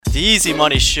The Easy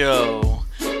Money Show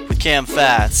with Cam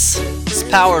Fats. It's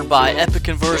powered by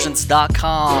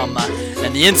ep2conversions.com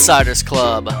and the Insiders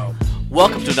Club.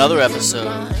 Welcome to another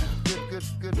episode.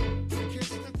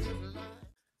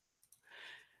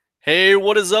 Hey,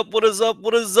 what is up? What is up?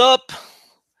 What is up?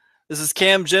 This is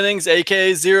Cam Jennings,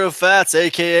 aka Zero Fats,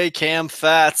 aka Cam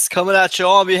Fats, coming at you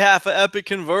on behalf of Epic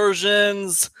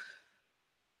Conversions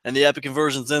and the Epic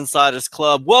Conversions Insiders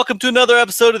Club. Welcome to another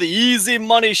episode of the Easy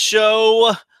Money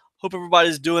Show. Hope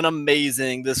everybody's doing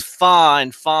amazing this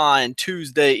fine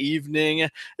Tuesday evening.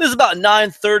 It is about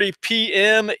 9:30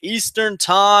 p.m. Eastern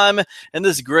Time in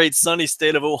this great sunny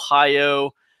state of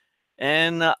Ohio.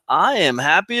 And I am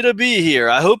happy to be here.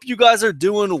 I hope you guys are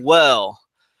doing well.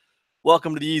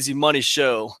 Welcome to the Easy Money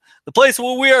Show, the place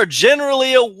where we are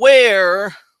generally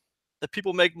aware that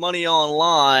people make money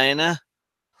online.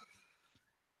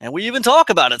 And we even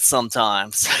talk about it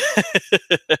sometimes.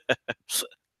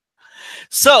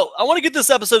 So I want to get this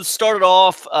episode started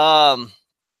off.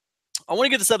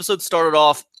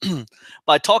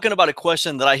 By talking about a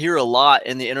question that I hear a lot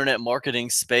in the internet marketing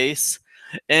space.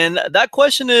 And that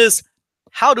question is,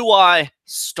 how do I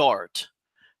start?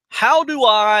 How do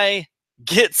I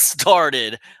get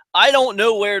started? I don't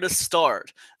know where to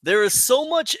start. There is so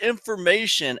much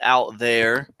information out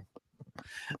there.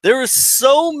 There are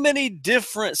so many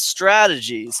different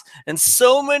strategies and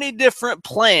so many different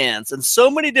plans and so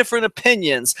many different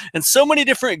opinions and so many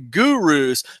different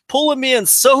gurus pulling me in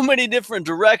so many different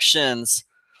directions.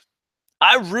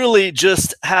 I really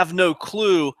just have no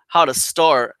clue how to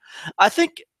start. I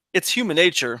think it's human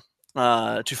nature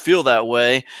to feel that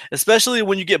way, especially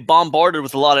when you get bombarded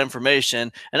with a lot of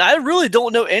information. And I really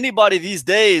don't know anybody these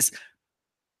days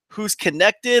who's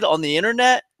connected on the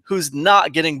internet who's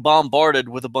not getting bombarded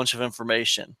with a bunch of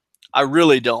information. I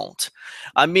really don't.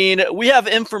 I mean, we have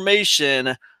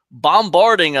information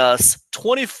bombarding us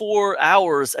 24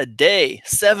 hours a day,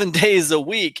 7 days a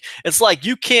week. It's like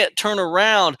you can't turn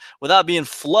around without being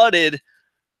flooded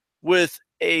with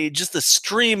just a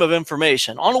stream of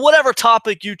information on whatever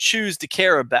topic you choose to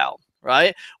care about,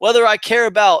 right? Whether I care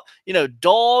about,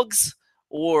 dogs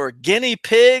or guinea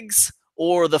pigs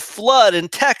or the flood in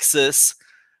Texas,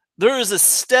 there is a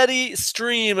steady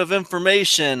stream of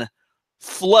information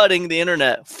flooding the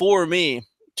internet for me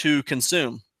to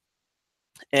consume.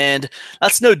 And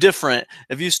that's no different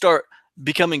if you start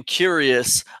becoming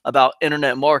curious about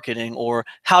internet marketing or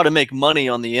how to make money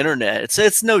on the internet.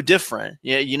 It's no different.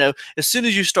 Yeah, as soon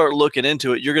as you start looking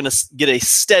into it, you're going to get a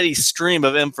steady stream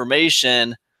of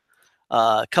information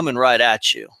coming right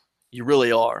at you. You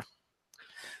really are.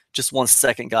 Just 1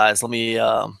 second, guys. Let me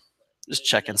just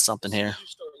checking something here.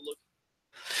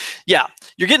 Yeah,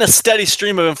 you're getting a steady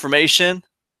stream of information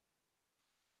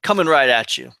coming right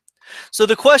at you. So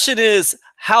the question is,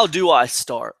 how do I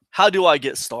start? How do I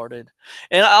get started?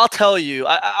 And I'll tell you,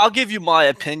 I'll give you my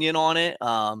opinion on it.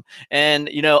 I'm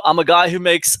a guy who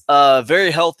makes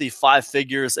very healthy 5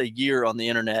 figures a year on the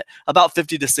internet, about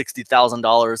 $50,000 to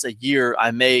 $60,000 a year I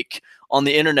make on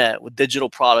the internet with digital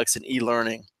products and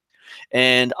e-learning.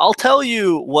 And I'll tell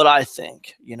you what I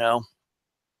think.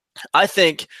 I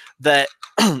think that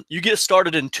you get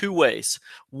started in 2 ways.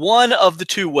 One of the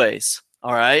 2 ways,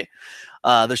 all right?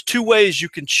 There's 2 ways you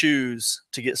can choose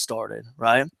to get started,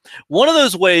 right? One of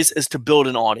those ways is to build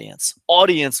an audience.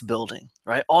 Audience building,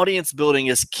 right? Audience building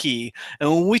is key.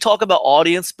 And when we talk about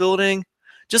audience building,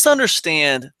 just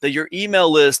understand that your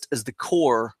email list is the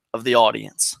core of the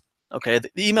audience, okay? The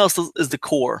email is the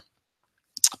core.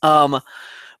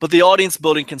 But the audience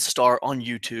building can start on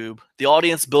YouTube. The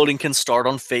audience building can start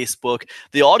on Facebook.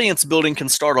 The audience building can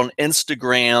start on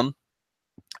Instagram.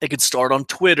 It could start on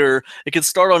Twitter. It could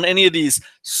start on any of these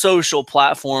social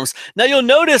platforms. Now, you'll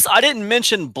notice I didn't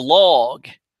mention blog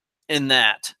in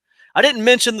that. I didn't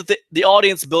mention that the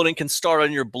audience building can start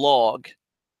on your blog.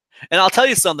 And I'll tell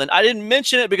you something. I didn't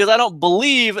mention it because I don't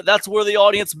believe that's where the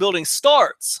audience building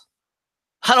starts.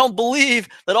 I don't believe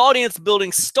that audience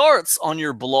building starts on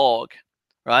your blog.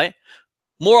 Right?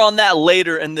 More on that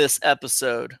later in this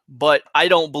episode, but I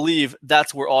don't believe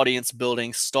that's where audience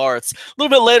building starts. A little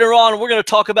bit later on, we're going to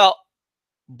talk about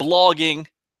blogging.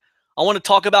 I want to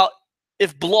talk about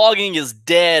if blogging is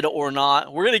dead or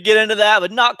not. We're going to get into that,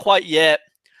 but not quite yet.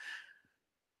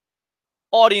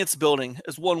 Audience building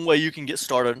is one way you can get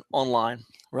started online,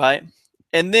 right?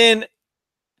 And then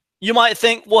you might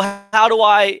think, well, how do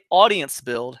I audience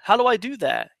build? How do I do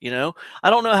that? I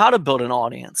don't know how to build an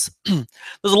audience. There's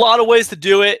a lot of ways to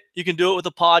do it. You can do it with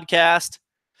a podcast.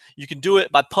 You can do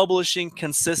it by publishing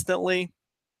consistently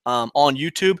on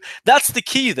YouTube. That's the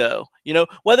key, though.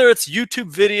 Whether it's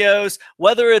YouTube videos,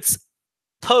 whether it's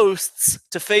posts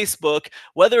to Facebook,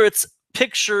 whether it's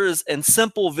pictures and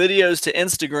simple videos to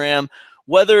Instagram,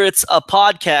 whether it's a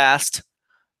podcast,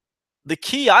 the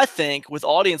key, I think, with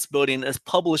audience building is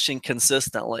publishing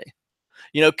consistently.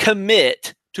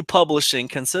 Commit to publishing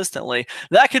consistently.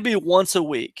 That could be once a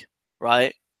week,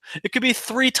 right? It could be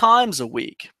 3 times a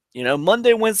week,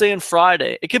 Monday, Wednesday, and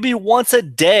Friday. It could be once a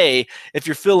day if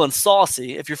you're feeling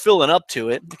saucy, if you're feeling up to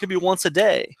it. It could be once a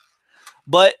day.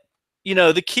 But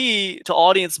the key to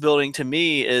audience building to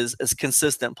me is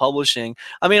consistent publishing.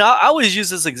 I mean, I always use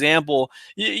this example.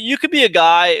 You could be a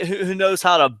guy who knows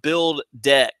how to build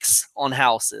decks on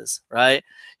houses, right?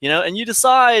 And you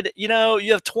decide, you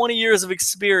have 20 years of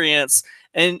experience,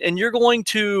 and you're going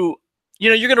to,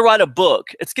 you're going to write a book.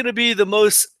 It's going to be the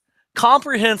most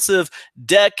comprehensive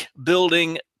deck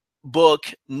building book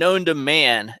known to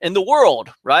man in the world,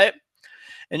 right?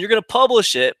 And you're going to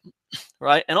publish it.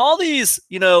 Right. And all these,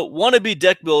 wannabe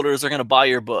deck builders are going to buy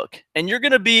your book, and you're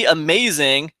going to be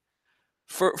amazing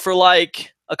for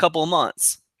like a couple of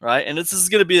months. Right. And this is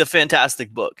going to be a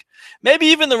fantastic book. Maybe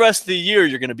even the rest of the year,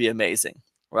 you're going to be amazing.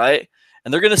 Right.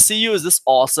 And they're going to see you as this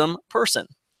awesome person.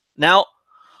 Now,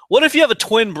 what if you have a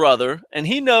twin brother and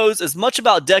he knows as much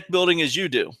about deck building as you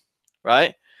do?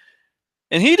 Right.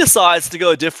 And he decides to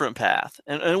go a different path.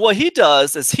 And what he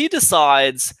does is he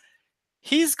decides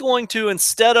he's going to,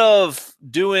 instead of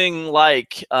doing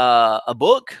like a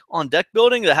book on deck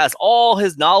building that has all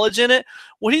his knowledge in it,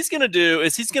 what he's going to do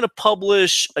is he's going to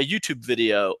publish a YouTube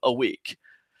video a week,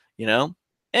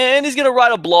 and he's going to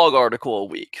write a blog article a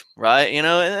week, right?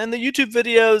 And the YouTube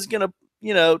video is going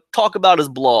to, talk about his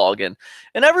blog. And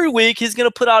every week he's going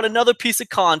to put out another piece of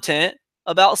content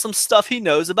about some stuff he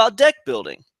knows about deck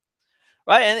building,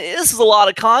 right? And this is a lot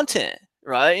of content,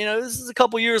 right? This is a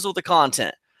couple years worth of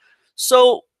content.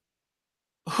 So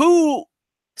who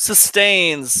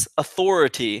sustains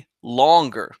authority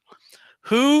longer?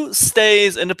 Who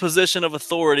stays in a position of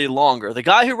authority longer? The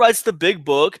guy who writes the big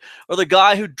book, or the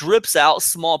guy who drips out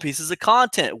small pieces of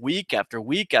content week after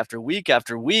week after week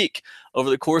after week over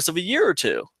the course of a year or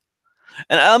two?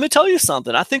 And let me tell you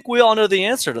something. I think we all know the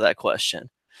answer to that question.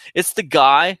 It's the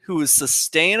guy who is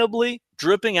sustainably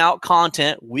dripping out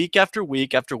content week after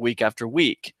week after week after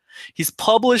week. He's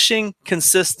publishing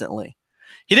consistently.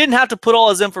 He didn't have to put all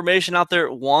his information out there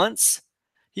at once.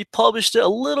 He published it a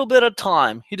little bit at a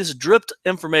time. He just dripped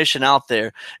information out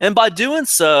there. And by doing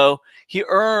so, he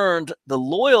earned the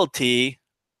loyalty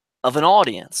of an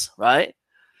audience, right?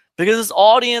 Because his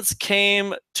audience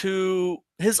came to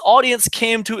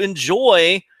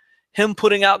enjoy him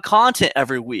putting out content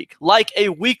every week, like a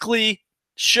weekly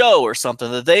show or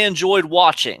something that they enjoyed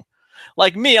watching.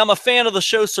 Like me, I'm a fan of the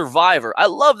show Survivor. I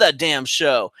love that damn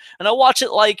show. And I watch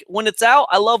it like when it's out,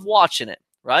 I love watching it,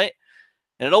 right?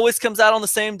 And it always comes out on the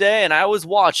same day, and I always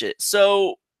watch it.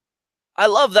 So I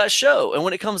love that show. And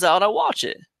when it comes out, I watch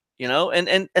it,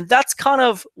 and that's kind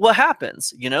of what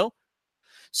happens,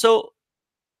 So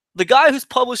the guy who's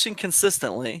publishing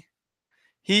consistently,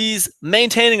 he's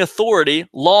maintaining authority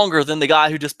longer than the guy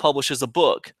who just publishes a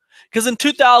book. Because in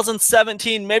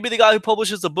 2017, maybe the guy who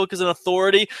publishes a book is an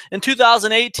authority. In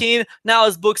 2018, now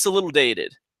his book's a little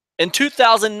dated. In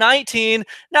 2019,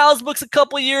 now his book's a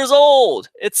couple years old.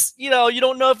 It's, you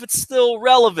don't know if it's still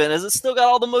relevant. Has it still got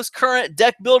all the most current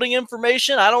deck building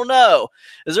information? I don't know.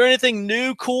 Is there anything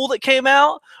new, cool that came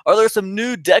out? Are there some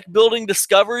new deck building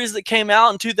discoveries that came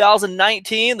out in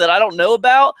 2019 that I don't know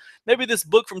about? Maybe this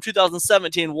book from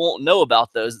 2017 won't know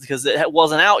about those because it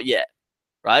wasn't out yet,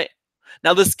 right?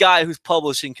 Now, this guy who's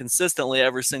publishing consistently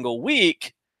every single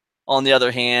week, on the other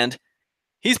hand,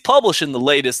 he's publishing the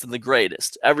latest and the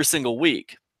greatest every single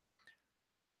week,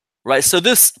 right? So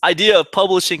this idea of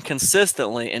publishing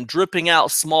consistently and dripping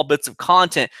out small bits of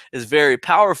content is very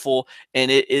powerful, and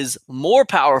it is more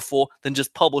powerful than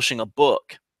just publishing a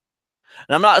book.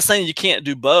 And I'm not saying you can't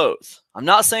do both.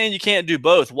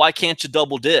 Why can't you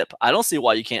double dip? I don't see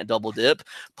why you can't double dip.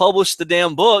 Publish the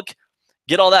damn book.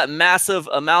 Get all that massive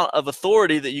amount of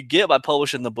authority that you get by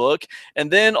publishing the book,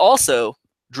 and then also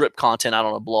drip content out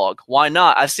on a blog. Why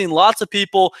not? I've seen lots of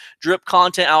people drip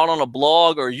content out on a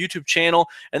blog or a YouTube channel,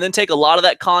 and then take a lot of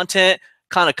that content,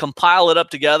 kind of compile it up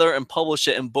together, and publish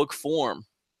it in book form.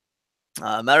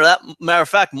 Matter of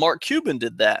fact, Mark Cuban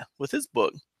did that with his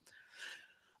book.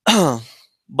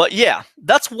 But yeah,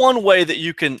 that's one way that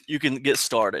you can get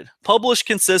started. Publish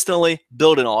consistently,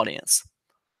 build an audience.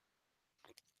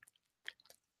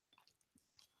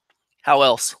 How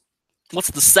else? What's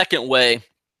the second way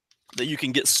that you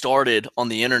can get started on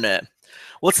the internet?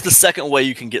 What's the second way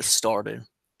you can get started?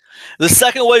 The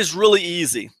second way is really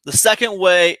easy. The second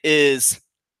way is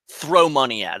throw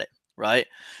money at it, right?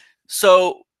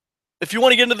 So if you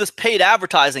want to get into this paid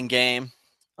advertising game,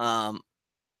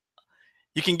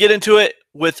 You can get into it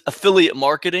with affiliate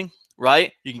marketing,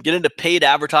 right? You can get into paid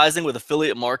advertising with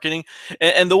affiliate marketing.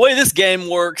 And the way this game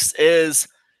works is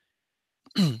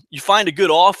you find a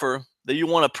good offer that you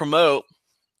want to promote,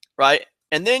 right?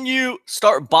 And then you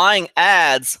start buying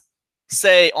ads,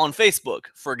 say on Facebook,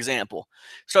 for example.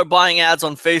 Start buying ads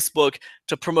on Facebook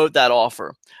to promote that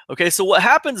offer. Okay, so what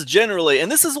happens generally,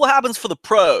 and this is what happens for the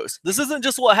pros. This isn't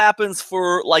just what happens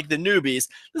for like the newbies.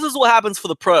 This is what happens for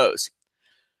the pros.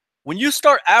 When you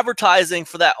start advertising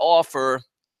for that offer,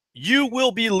 you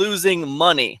will be losing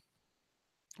money,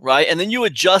 right? And then you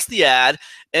adjust the ad,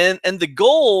 and the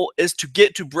goal is to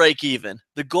get to break even.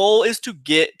 The goal is to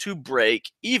get to break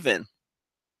even.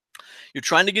 You're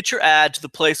trying to get your ad to the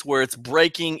place where it's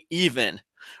breaking even,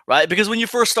 right? Because when you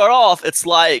first start off, it's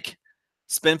like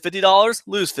spend $50,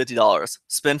 lose $50.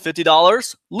 Spend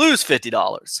 $50, lose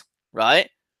 $50, right?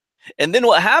 And then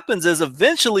what happens is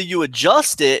eventually you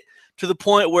adjust it to the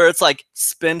point where it's like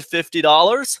spend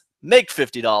 $50, make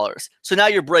 $50. So now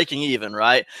you're breaking even,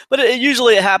 right? But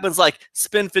usually it happens like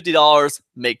spend $50,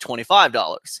 make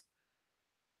 $25.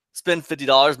 Spend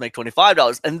 $50, make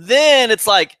 $25. And then it's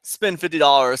like spend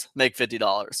 $50, make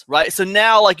 $50, right? So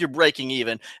now like you're breaking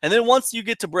even. And then once you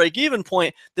get to break even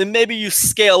point, then maybe you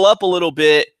scale up a little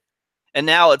bit and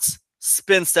now it's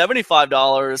spend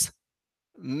 $75,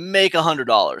 make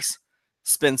 $100.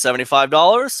 Spend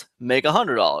 $75, make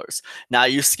 $100. Now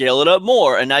you scale it up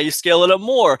more, and now you scale it up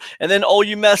more, and then, oh,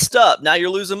 you messed up. Now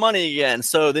you're losing money again.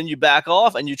 So then you back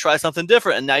off and you try something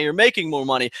different, and now you're making more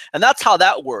money. And that's how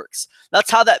that works.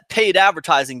 That's how that paid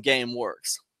advertising game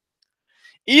works.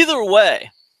 Either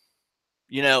way,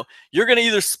 you're going to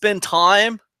either spend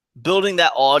time building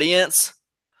that audience,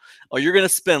 or you're going to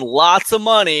spend lots of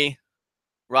money,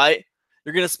 right?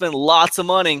 You're going to spend lots of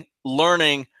money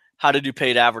learning how to do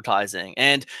paid advertising.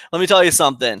 And let me tell you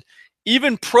something.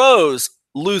 Even pros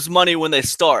lose money when they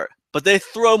start, but they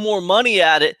throw more money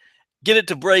at it, get it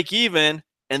to break even,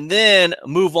 and then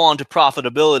move on to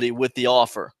profitability with the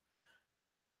offer.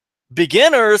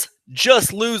 Beginners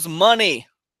just lose money.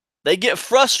 They get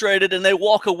frustrated and they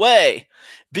walk away.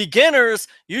 Beginners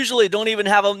usually don't even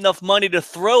have enough money to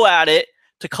throw at it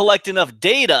to collect enough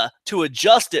data to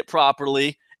adjust it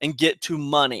properly and get to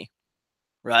money,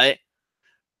 right?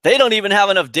 They don't even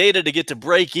have enough data to get to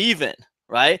break even,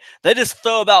 right? They just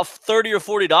throw about $30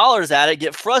 or $40 at it,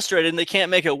 get frustrated, and they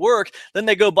can't make it work. Then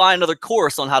they go buy another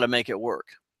course on how to make it work.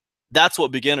 That's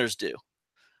what beginners do,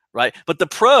 right? But the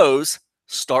pros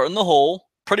start in the hole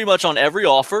pretty much on every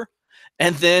offer,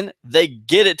 and then they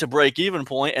get it to break even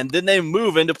point, and then they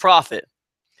move into profit,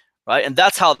 right? And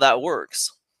that's how that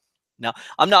works. Now,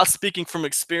 I'm not speaking from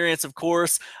experience, of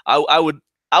course. I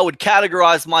would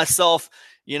categorize myself,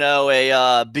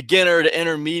 a beginner to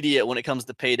intermediate when it comes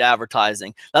to paid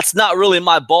advertising. That's not really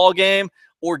my ball game.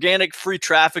 Organic free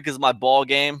traffic is my ball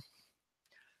game.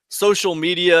 Social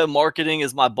media marketing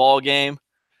is my ball game.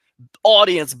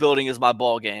 Audience building is my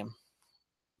ball game.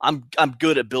 I'm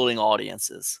good at building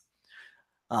audiences,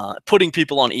 putting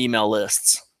people on email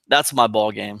lists. That's my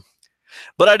ball game.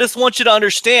 But I just want you to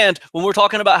understand, when we're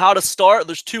talking about how to start,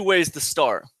 there's two ways to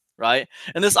start, right?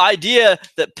 And this idea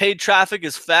that paid traffic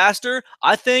is faster,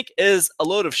 I think is a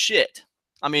load of shit.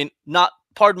 I mean, not,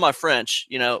 pardon my French,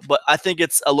 but I think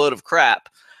it's a load of crap.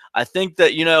 I think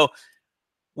that,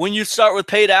 when you start with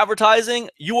paid advertising,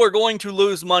 you are going to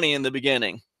lose money in the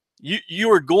beginning.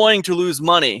 You are going to lose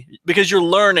money because you're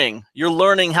learning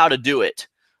how to do it,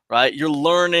 right? You're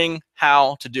learning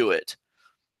how to do it.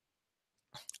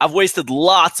 I've wasted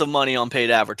lots of money on paid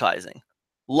advertising,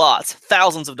 lots,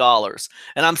 thousands of dollars,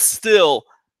 and I'm still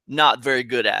not very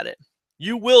good at it.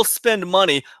 You will spend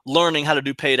money learning how to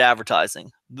do paid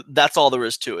advertising. That's all there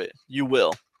is to it. You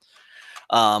will.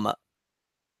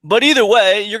 But either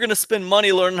way, you're going to spend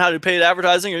money learning how to do paid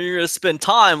advertising, or you're going to spend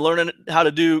time learning how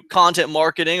to do content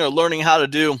marketing, or learning how to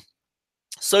do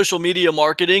social media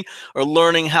marketing, or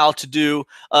learning how to do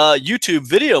YouTube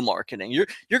video marketing.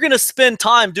 You're going to spend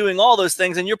time doing all those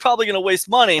things, and you're probably going to waste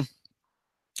money.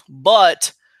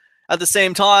 But at the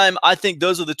same time, I think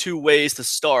those are the two ways to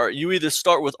start. You either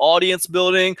start with audience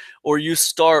building, or you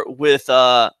start with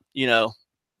blowing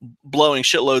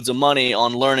shitloads of money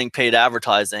on learning paid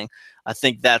advertising. I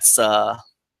think that's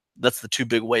the two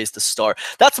big ways to start.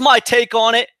 That's my take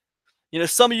on it.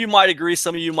 Some of you might agree,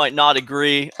 some of you might not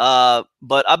agree,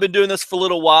 but I've been doing this for a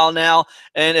little while now,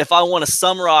 and if I want to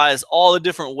summarize all the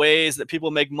different ways that people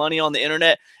make money on the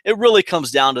internet, it really comes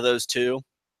down to those two.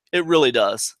 It really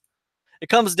does. It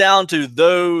comes down to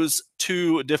those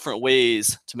two different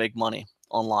ways to make money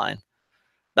online.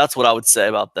 That's what I would say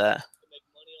about that.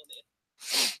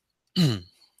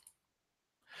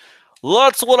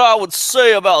 That's what I would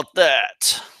say about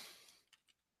that.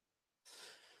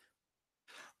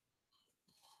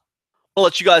 I'll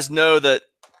let you guys know that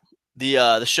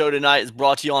the show tonight is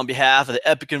brought to you on behalf of the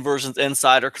Epic Conversions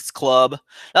Insiders Club.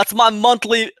 That's my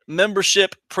monthly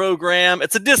membership program.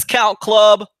 It's a discount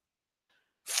club,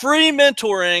 free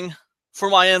mentoring for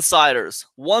my insiders.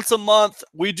 Once a month,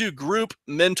 we do group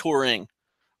mentoring,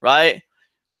 right?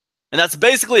 And that's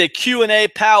basically a Q&A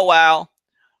powwow.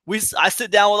 I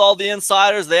sit down with all the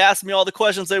insiders. They ask me all the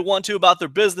questions they want to about their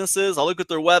businesses. I look at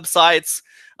their websites.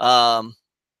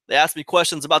 They ask me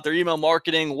questions about their email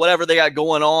marketing, whatever they got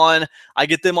going on. I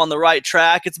get them on the right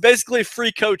track. It's basically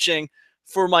free coaching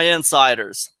for my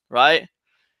insiders, right?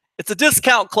 It's a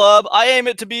discount club. I aim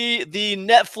it to be the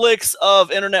Netflix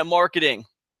of internet marketing.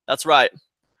 That's right.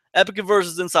 Epic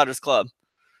Conversions Insiders Club.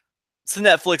 It's the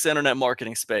Netflix internet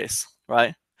marketing space,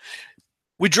 right?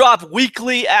 We drop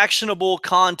weekly actionable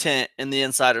content in the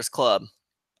Insiders Club.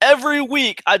 Every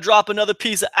week, I drop another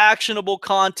piece of actionable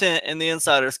content in the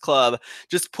Insiders Club.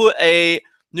 Just put a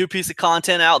new piece of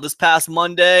content out this past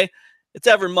Monday. It's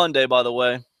every Monday, by the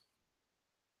way.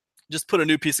 Just put a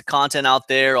new piece of content out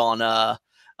there on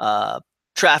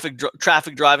traffic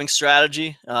driving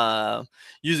strategy,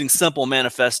 using simple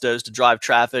manifestos to drive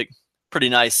traffic. Pretty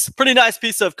nice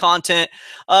piece of content.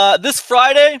 This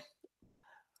Friday,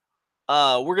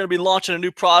 we're going to be launching a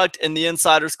new product in the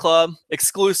Insiders Club,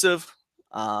 exclusive.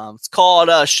 It's called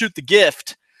Shoot the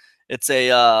Gift. It's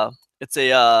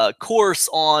a course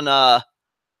on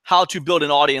how to build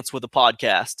an audience with a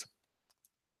podcast.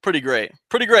 Pretty great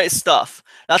stuff.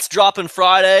 That's dropping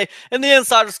Friday. In the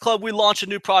Insiders Club, we launch a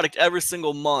new product every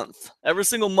single month. Every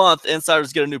single month,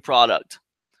 insiders get a new product.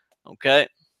 Okay.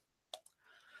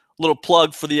 Little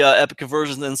plug for the Epic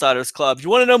Conversions Insiders Club. If you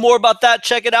want to know more about that,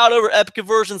 check it out over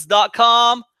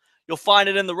epicconversions.com. You'll find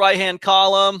it in the right-hand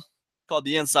column called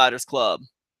the Insiders Club.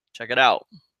 Check it out.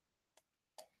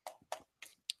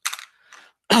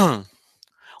 I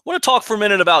want to talk for a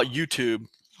minute about YouTube.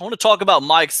 I want to talk about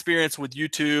my experience with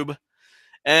YouTube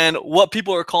and what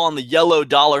people are calling the yellow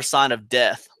dollar sign of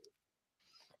death.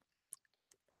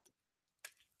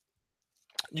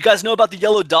 You guys know about the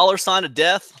yellow dollar sign of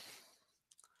death?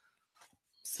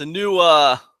 It's a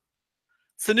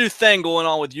new thing going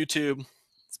on with YouTube.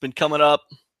 It's been coming up.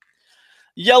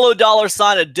 Yellow dollar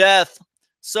sign of death.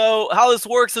 So how this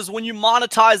works is when you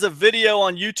monetize a video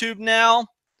on YouTube now,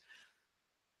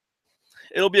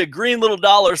 it'll be a green little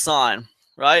dollar sign,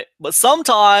 right? But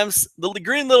sometimes the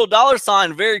green little dollar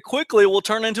sign very quickly will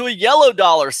turn into a yellow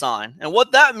dollar sign. And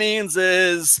what that means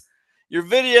is your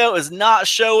video is not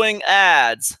showing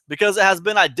ads because it has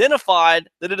been identified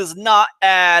that it is not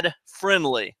ad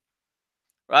friendly,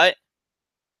 right?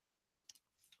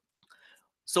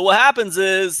 So what happens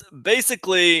is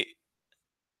basically,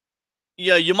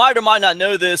 you might or might not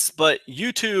know this, but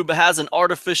YouTube has an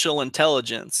artificial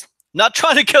intelligence. Not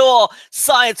trying to go all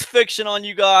science fiction on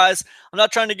you guys. I'm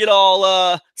not trying to get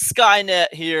all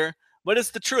Skynet here, but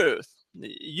it's the truth.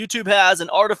 YouTube has an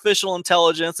artificial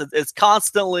intelligence. It's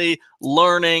constantly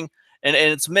learning and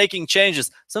it's making changes.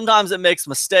 Sometimes it makes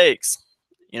mistakes.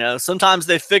 Sometimes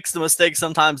they fix the mistakes,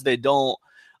 sometimes they don't.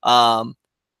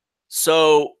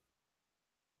 So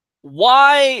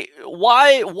why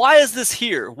is this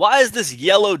here? Why is this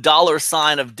yellow dollar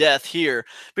sign of death here?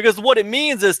 Because what it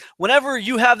means is whenever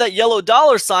you have that yellow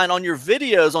dollar sign on your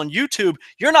videos on YouTube,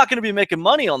 you're not going to be making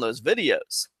money on those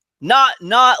videos. Not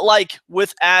like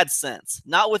with AdSense,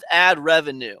 not with ad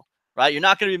revenue, right? You're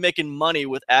not going to be making money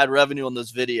with ad revenue on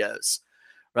those videos,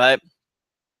 right?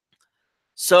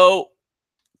 So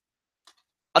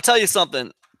I'll tell you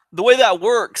something. The way that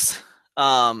works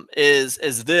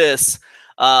is this.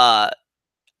 I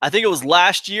think it was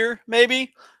last year,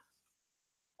 maybe,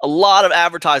 a lot of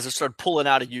advertisers started pulling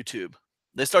out of YouTube.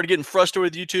 They started getting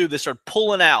frustrated with YouTube. They started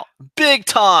pulling out big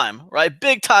time, right?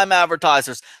 Big time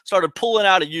advertisers started pulling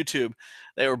out of YouTube.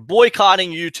 They were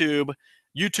boycotting YouTube.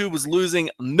 YouTube was losing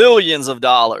millions of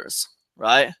dollars,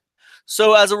 right?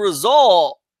 So as a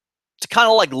result, to kind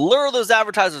of like lure those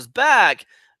advertisers back,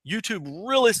 YouTube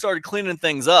really started cleaning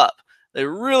things up. They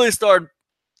really started,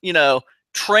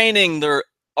 training their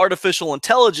artificial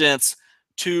intelligence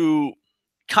to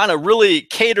kind of really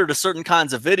cater to certain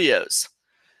kinds of videos.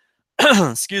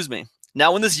 Excuse me.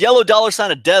 Now, when this yellow dollar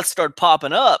sign of death started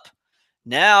popping up,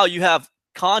 now you have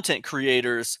content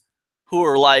creators who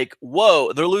are like,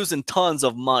 whoa, they're losing tons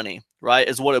of money, right?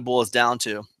 Is what it boils down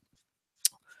to.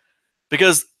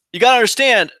 Because you got to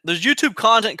understand, there's YouTube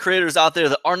content creators out there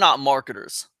that are not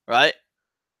marketers, right?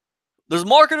 There's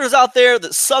marketers out there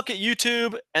that suck at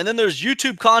YouTube, and then there's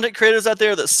YouTube content creators out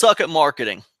there that suck at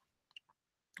marketing.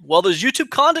 Well, there's YouTube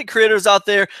content creators out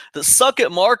there that suck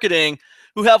at marketing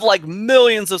who have like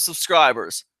millions of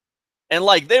subscribers. And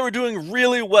like they were doing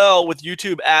really well with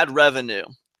YouTube ad revenue,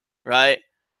 right?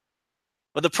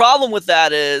 But the problem with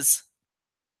that is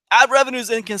ad revenue is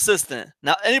inconsistent.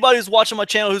 Now, anybody who's watching my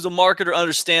channel who's a marketer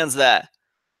understands that.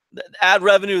 Ad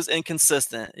revenue is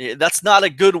inconsistent. That's not a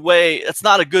good way. It's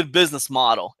not a good business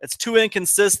model. It's too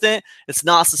inconsistent. It's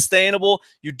not sustainable.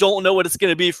 You don't know what it's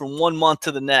going to be from 1 month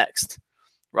to the next,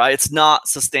 right? It's not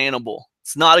sustainable.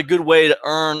 It's not a good way to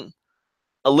earn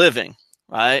a living,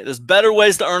 right? There's better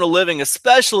ways to earn a living,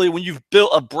 especially when you've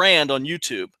built a brand on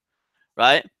YouTube,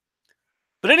 right?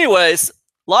 But anyways,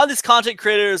 a lot of these content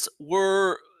creators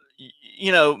were,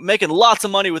 making lots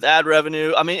of money with ad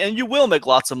revenue. I mean, and you will make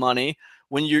lots of money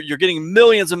when you're getting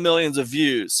millions and millions of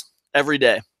views every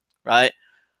day, right?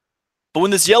 But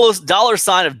when this yellow dollar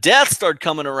sign of death started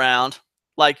coming around,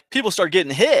 like people start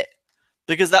getting hit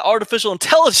because that artificial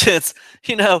intelligence,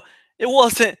 it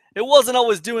wasn't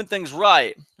always doing things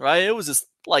right? It was just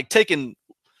like taking,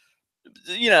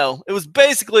 it was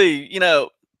basically,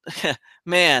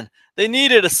 man, they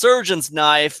needed a surgeon's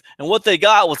knife, and what they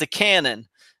got was a cannon.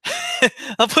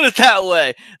 I'll put it that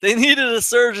way. They needed a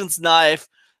surgeon's knife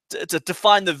to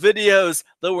find the videos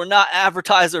that were not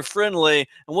advertiser friendly,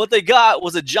 and what they got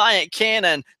was a giant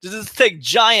cannon to just take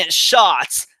giant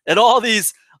shots at all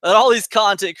these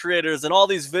content creators and all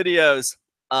these videos.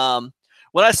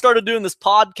 When I started doing this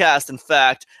podcast, in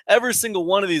fact, every single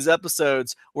one of these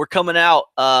episodes were coming out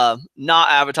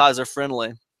not advertiser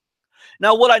friendly.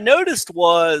 Now, what I noticed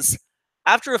was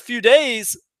after a few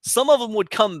days, some of them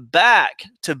would come back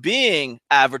to being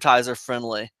advertiser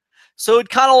friendly. So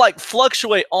it'd kind of like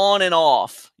fluctuate on and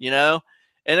off, and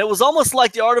it was almost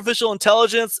like the artificial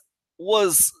intelligence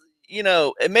was,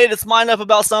 it made its mind up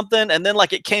about something, and then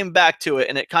like it came back to it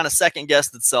and it kind of second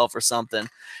guessed itself or something.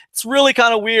 It's really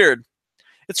kind of weird.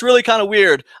 I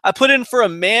put in for a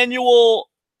manual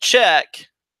check.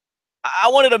 I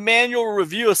wanted a manual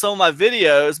review of some of my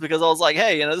videos because I was like,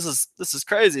 hey, this is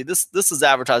crazy. This is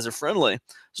advertiser friendly.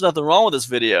 There's nothing wrong with this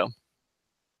video.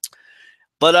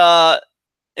 But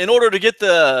in order to get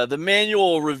the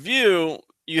manual review,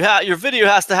 your video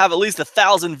has to have at least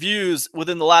 1,000 views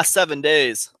within the last 7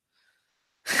 days.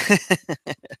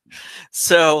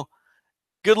 So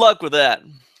good luck with that.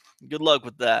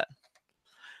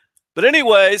 But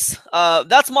anyways,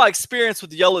 that's my experience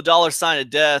with the yellow dollar sign of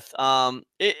death.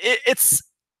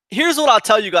 Here's what I'll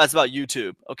tell you guys about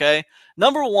YouTube. Okay,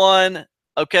 number one,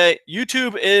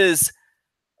 YouTube is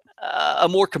a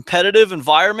more competitive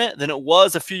environment than it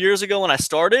was a few years ago when I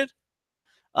started.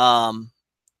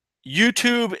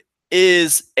 YouTube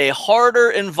is a harder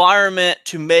environment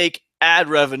to make ad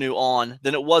revenue on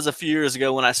than it was a few years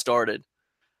ago when I started.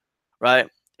 Right?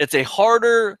 It's a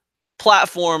harder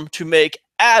platform to make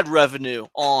ad revenue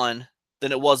on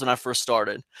than it was when I first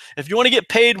started. If you want to get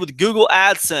paid with Google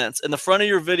AdSense in the front of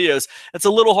your videos, it's a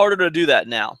little harder to do that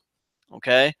now,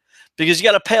 okay? Because you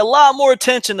got to pay a lot more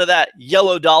attention to that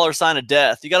yellow dollar sign of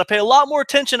death. You got to pay a lot more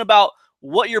attention about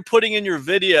what you're putting in your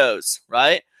videos,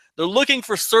 right? They're looking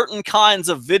for certain kinds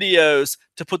of videos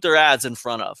to put their ads in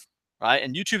front of, right?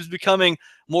 And YouTube's becoming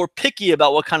more picky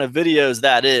about what kind of videos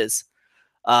that is.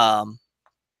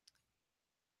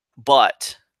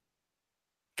 But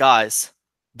guys,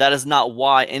 that is not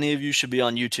why any of you should be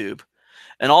on YouTube.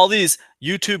 And all these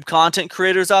YouTube content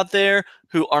creators out there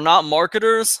who are not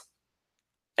marketers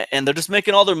and they're just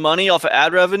making all their money off of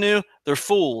ad revenue, they're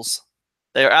fools.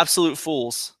 They are absolute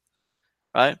fools,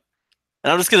 right?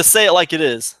 And I'm just going to say it like it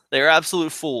is. They are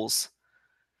absolute fools.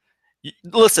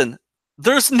 Listen,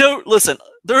 there's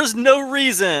no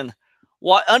reason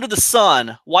why under the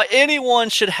sun why anyone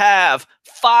should have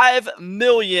 5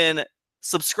 million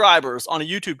subscribers on a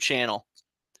YouTube channel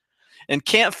and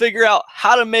can't figure out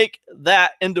how to make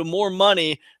that into more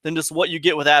money than just what you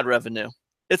get with ad revenue.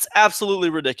 It's absolutely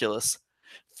ridiculous.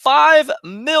 5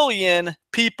 million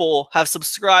people have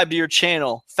subscribed to your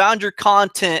channel, found your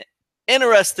content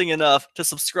interesting enough to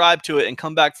subscribe to it and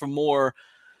come back for more.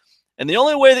 And the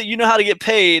only way that you know how to get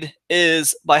paid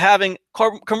is by having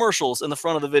commercials in the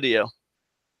front of the video.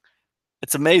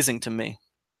 It's amazing to me.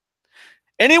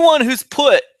 Anyone who's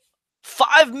put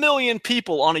 5 million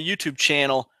people on a YouTube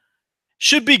channel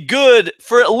should be good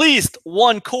for at least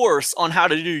one course on how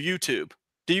to do YouTube.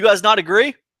 Do you guys not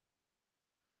agree?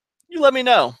 You let me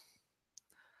know.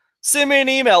 Send me an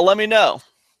email. Let me know.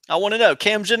 I want to know.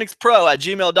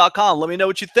 camgenixpro@gmail.com. Let me know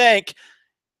what you think.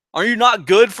 Are you not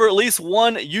good for at least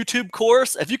one YouTube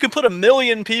course? If you can put 1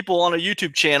 million people on a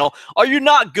YouTube channel, are you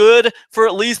not good for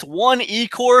at least one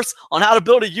e-course on how to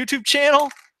build a YouTube channel?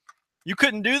 You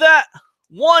couldn't do that?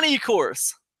 One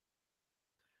e-course.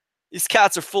 These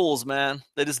cats are fools, man.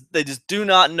 They just do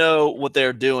not know what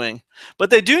they're doing, but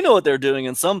they do know what they're doing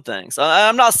in some things.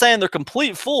 I'm not saying they're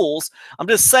complete fools. I'm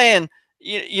just saying,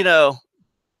 you know,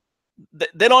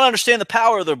 they don't understand the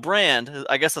power of their brand.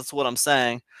 I guess that's what I'm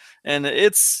saying. And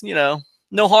it's,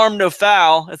 no harm, no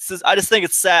foul. I just think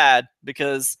it's sad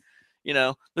because,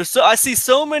 I see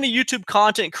so many YouTube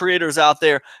content creators out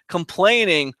there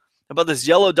complaining about this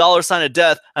yellow dollar sign of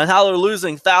death and how they're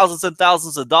losing thousands and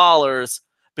thousands of dollars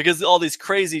because of all these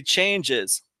crazy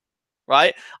changes,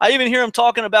 right? I even hear them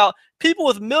talking about people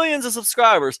with millions of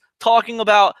subscribers talking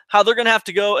about how they're going to have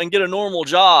to go and get a normal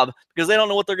job because they don't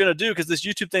know what they're going to do because this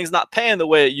YouTube thing's not paying the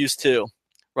way it used to,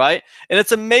 right? And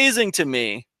it's amazing to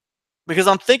me because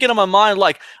I'm thinking in my mind,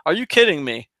 like, are you kidding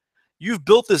me? You've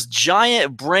built this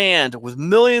giant brand with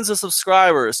millions of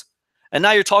subscribers, and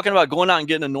now you're talking about going out and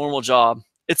getting a normal job.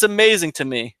 It's amazing to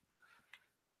me.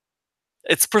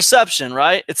 It's perception,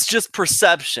 right? It's just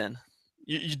perception.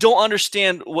 You don't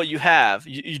understand what you have.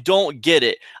 You don't get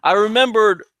it. I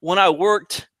remembered when I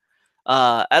worked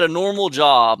at a normal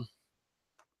job,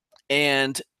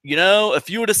 and if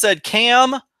you would have said,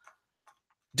 Cam,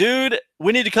 dude,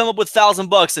 we need to come up with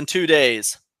 $1,000 in 2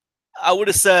 days, I would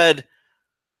have said,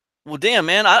 well, damn,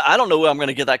 man, I don't know where I'm going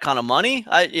to get that kind of money.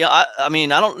 I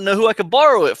mean, I don't know who I could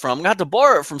borrow it from. I'm going to have to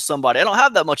borrow it from somebody. I don't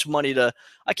have that much money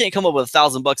I can't come up with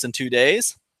 $1,000 in 2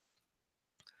 days.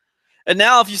 And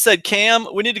now if you said, Cam,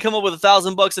 we need to come up with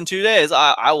 $1,000 in 2 days,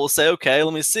 I will say, okay,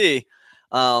 let me see.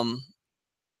 I'm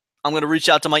going to reach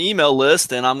out to my email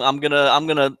list and I'm going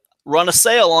to run a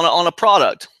sale on a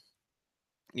product,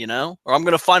 or I'm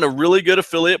going to find a really good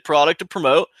affiliate product to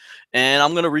promote, and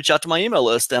I'm going to reach out to my email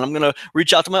list and I'm going to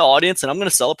reach out to my audience and I'm going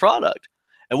to sell a product,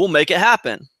 and we'll make it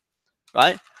happen,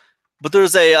 right? But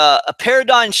there's a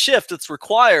paradigm shift that's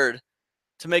required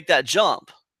to make that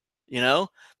jump,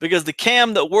 because the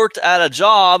Cam that worked at a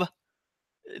job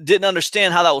didn't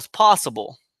understand how that was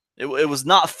possible. It was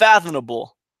not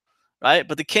fathomable, right?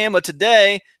 But the Cam of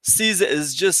today sees it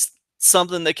as just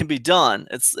something that can be done.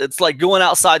 It's like going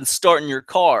outside and starting your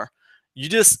car. You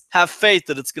just have faith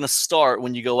that it's going to start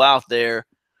when you go out there.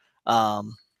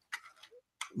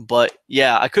 But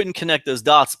yeah, I couldn't connect those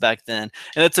dots back then.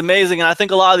 And it's amazing. And I think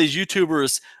a lot of these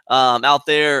YouTubers out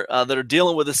there that are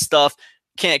dealing with this stuff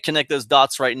can't connect those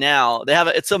dots right now.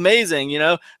 It's amazing,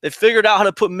 they figured out how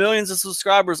to put millions of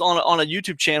subscribers on a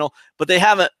YouTube channel, but they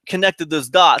haven't connected those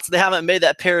dots. They haven't made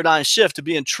that paradigm shift to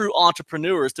being true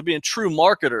entrepreneurs, to being true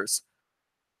marketers.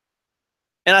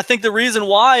 And I think the reason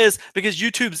why is because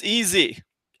YouTube's easy.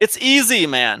 It's easy,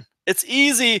 man. It's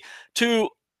easy to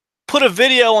put a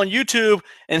video on YouTube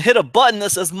and hit a button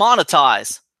that says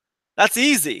monetize. That's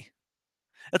easy.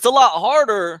 It's a lot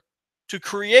harder to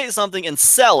create something and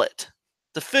sell it,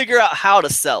 to figure out how to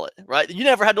sell it, right? You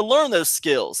never had to learn those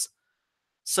skills.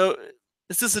 So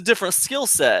it's just a different skill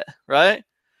set, right?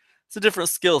 It's a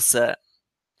different skill set.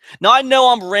 Now, I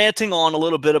know I'm ranting on a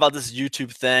little bit about this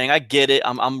YouTube thing. I get it.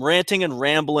 I'm ranting and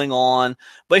rambling on.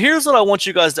 But here's what I want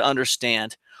you guys to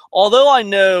understand. Although I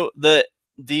know that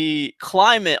the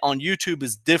climate on YouTube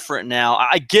is different now,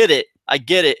 I get it. I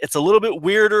get it. It's a little bit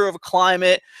weirder of a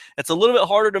climate. It's a little bit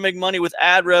harder to make money with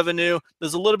ad revenue.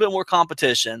 There's a little bit more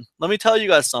competition. Let me tell you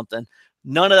guys something.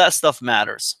 None of that stuff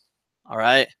matters. All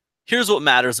right? Here's what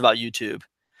matters about YouTube.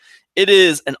 It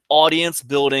is an audience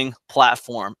building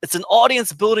platform. It's an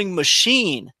audience building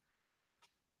machine.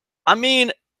 I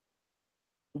mean,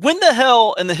 when the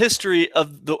hell in the history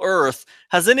of the earth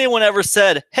has anyone ever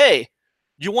said, hey,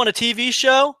 you want a TV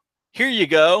show? Here you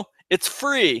go. It's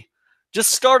free.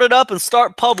 Just start it up and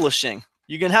start publishing.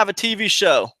 You can have a TV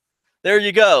show. There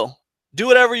you go. Do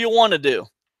whatever you want to do.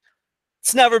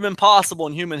 It's never been possible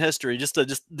in human history just to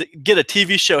get a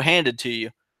TV show handed to you.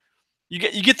 You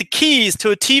get the keys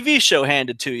to a TV show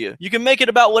handed to you. You can make it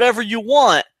about whatever you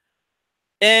want.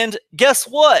 And guess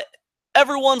what?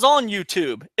 Everyone's on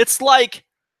YouTube. It's like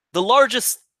the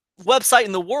largest website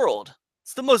in the world.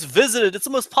 It's the most visited. It's the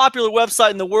most popular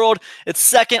website in the world. It's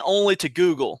second only to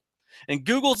Google. And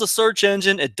Google's a search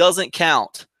engine. It doesn't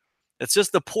count. It's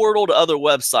just a portal to other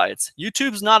websites.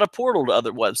 YouTube's not a portal to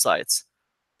other websites.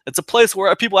 It's a place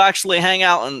where people actually hang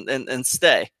out and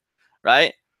stay,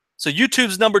 right? So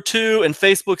YouTube's number 2 and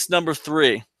Facebook's number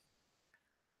 3.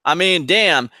 I mean,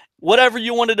 damn, whatever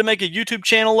you wanted to make a YouTube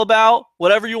channel about,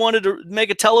 whatever you wanted to make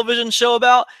a television show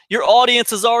about, your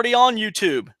audience is already on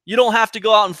YouTube. You don't have to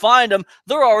go out and find them.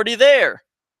 They're already there.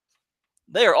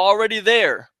 They're already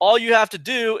there. All you have to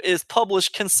do is publish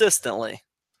consistently.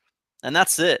 And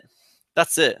that's it.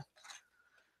 That's it.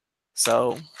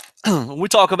 So when we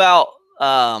talk about,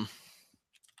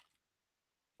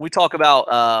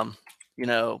 you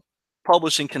know,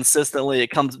 publishing consistently,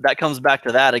 that comes back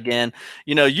to that again.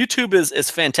 YouTube is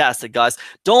fantastic, guys.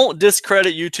 Don't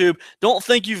discredit YouTube. Don't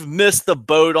think you've missed the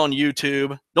boat on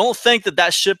YouTube. Don't think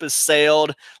that ship has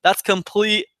sailed. That's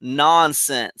complete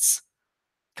nonsense.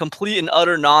 Complete and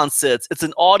utter nonsense. It's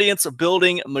an audience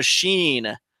building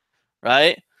machine,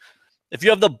 right? If you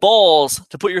have the balls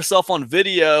to put yourself on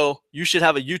video, you should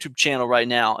have a YouTube channel right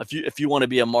now if you want to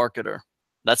be a marketer.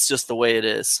 That's just the way it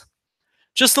is.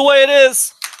 Just the way it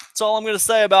is. That's all I'm going to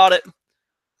say about it. I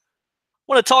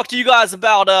want to talk to you guys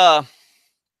about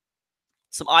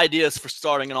some ideas for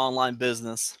starting an online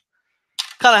business.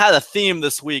 Kind of had a theme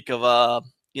this week of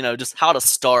just how to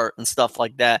start and stuff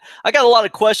like that. I got a lot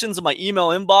of questions in my email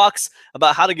inbox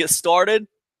about how to get started.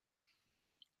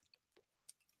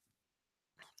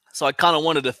 So I kind of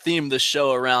wanted to theme this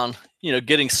show around,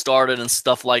 getting started and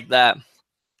stuff like that.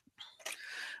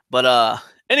 But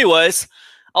anyways,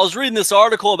 I was reading this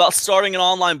article about starting an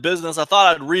online business. I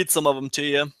thought I'd read some of them to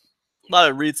you.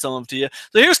 So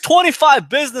here's 25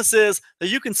 businesses that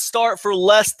you can start for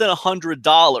less than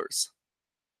 $100.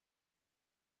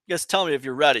 You guys tell me if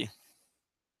you're ready.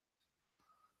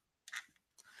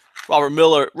 Robert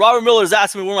Miller's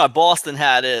asking me where my Boston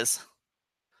hat is.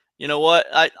 You know what?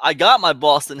 I got my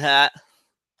Boston hat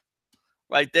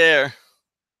right there.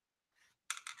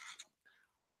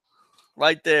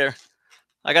 Right there.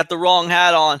 I got the wrong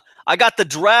hat on. I got the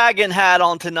dragon hat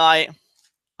on tonight.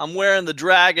 I'm wearing the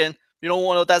dragon. You don't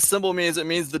want to know what that symbol means. It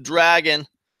means the dragon.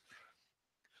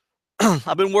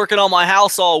 I've been working on my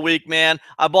house all week, man.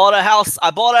 I bought a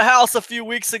house a few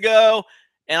weeks ago,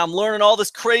 and I'm learning all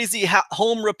this crazy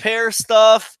home repair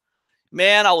stuff.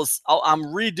 Man, I'm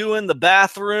redoing the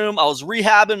bathroom. I was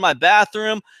rehabbing my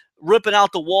bathroom, ripping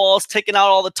out the walls, taking out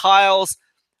all the tiles.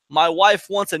 My wife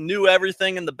wants a new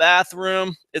everything in the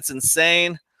bathroom. It's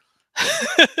insane.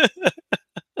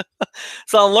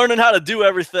 So I'm learning how to do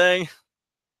everything.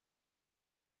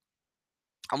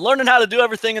 I'm learning how to do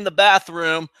everything in the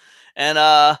bathroom, and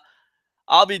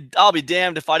I'll be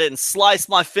damned if I didn't slice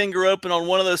my finger open on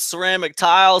one of those ceramic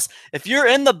tiles. If you're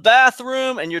in the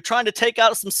bathroom and you're trying to take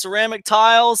out some ceramic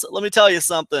tiles, let me tell you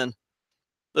something.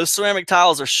 Those ceramic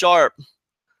tiles are sharp.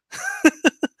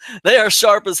 They are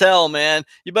sharp as hell, man.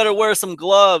 You better wear some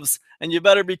gloves, and you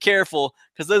better be careful,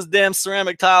 because those damn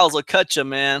ceramic tiles will cut you,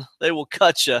 man. They will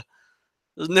cut you.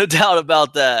 There's no doubt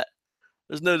about that.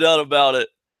 There's no doubt about it.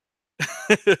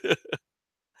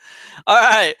 All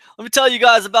right, let me tell you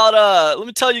guys about this. Let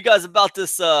me tell you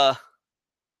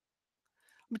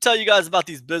guys about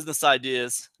these business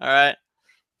ideas. All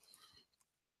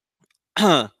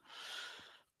right.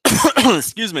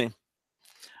 Excuse me.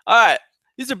 All right,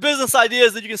 these are business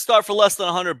ideas that you can start for less than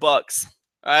 $100.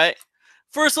 All right.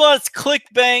 First one is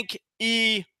ClickBank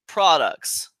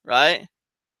e-products. Right.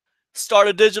 Start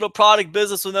a digital product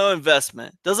business with no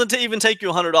investment. Doesn't even take you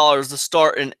 $100 to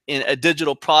start in a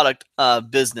digital product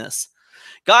business.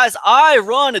 Guys, I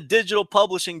run a digital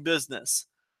publishing business.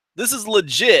 This is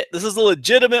legit. This is a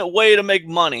legitimate way to make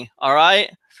money, all right?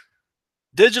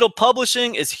 Digital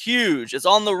publishing is huge. It's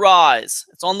on the rise.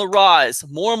 It's on the rise.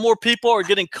 More and more people are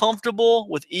getting comfortable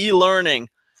with e-learning.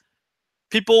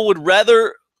 People would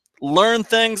rather learn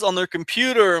things on their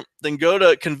computer than go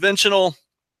to conventional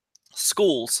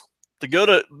schools, to go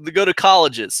to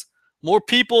colleges. More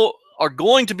people are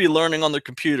going to be learning on their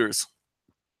computers.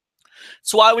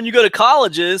 That's why when you go to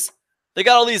colleges, they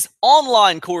got all these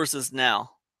online courses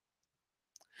now.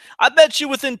 I bet you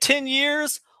within 10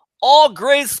 years, all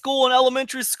grade school and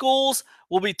elementary schools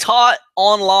will be taught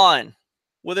online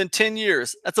within 10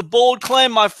 years. That's a bold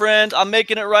claim, my friend. I'm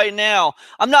making it right now.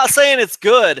 I'm not saying it's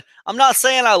good. I'm not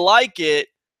saying I like it.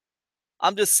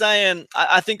 I'm just saying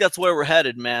I think that's where we're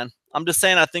headed, man. I'm just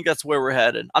saying I think that's where we're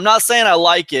headed. I'm not saying I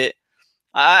like it.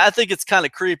 I think it's kind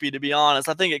of creepy, to be honest.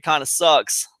 I think it kind of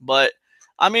sucks. But,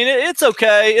 I mean, it's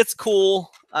okay. It's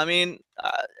cool. I mean,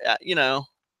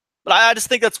 but I just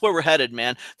think that's where we're headed,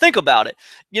 man. Think about it.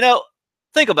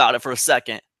 Think about it for a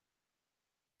second.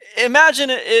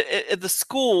 Imagine at the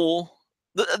school,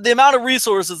 the amount of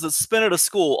resources that's spent at a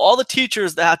school, all the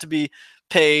teachers that have to be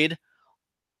paid,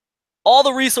 all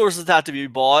the resources that have to be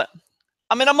bought.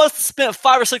 I mean, I must have spent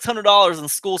 $500 or $600 in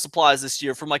school supplies this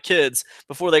year for my kids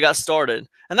before they got started.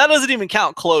 And that doesn't even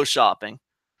count clothes shopping.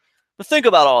 But think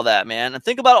about all that, man. And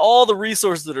think about all the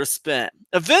resources that are spent.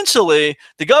 Eventually,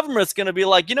 the government's going to be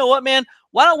like, you know what, man?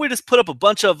 Why don't we just put up a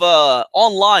bunch of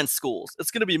online schools? It's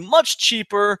going to be much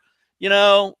cheaper. We're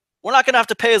not going to have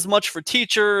to pay as much for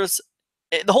teachers.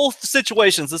 The whole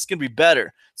situation is just going to be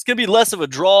better. It's going to be less of a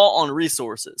draw on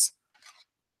resources.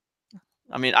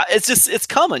 I mean, it's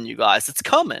coming, you guys. It's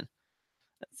coming.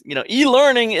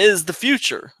 E-learning is the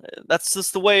future. That's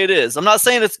just the way it is. I'm not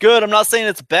saying it's good. I'm not saying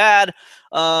it's bad.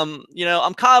 I'm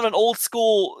kind of an old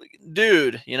school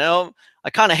dude. I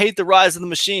kind of hate the rise of the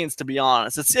machines, to be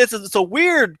honest. It's a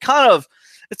weird kind of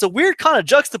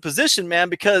juxtaposition, man,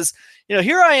 because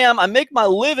here I am, I make my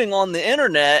living on the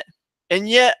internet, and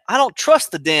yet I don't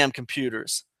trust the damn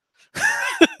computers.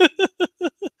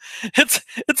 it's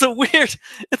a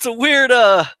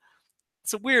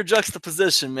weird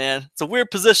juxtaposition, man. It's a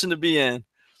weird position to be in.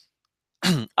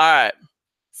 All right,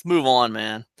 let's move on,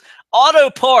 man. Auto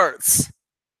parts.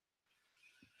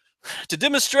 To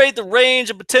demonstrate the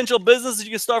range of potential businesses you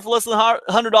can start for less than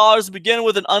 $100, begin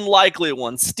with an unlikely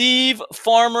one. Steve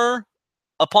Farmer,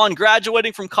 upon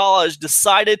graduating from college,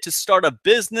 decided to start a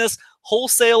business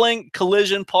wholesaling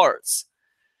collision parts.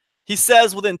 He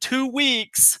says within 2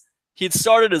 weeks, he'd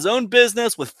started his own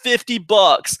business with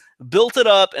 $50, built it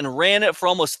up, and ran it for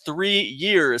almost 3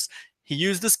 years. He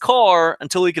used his car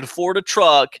until he could afford a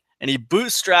truck, and he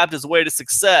bootstrapped his way to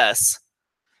success.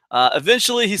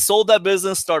 Eventually, he sold that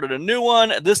business, started a new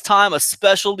one, this time a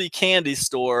specialty candy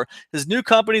store. His new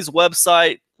company's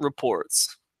website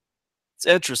reports. It's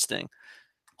interesting.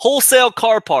 Wholesale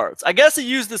car parts. I guess he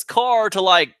used this car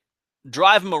to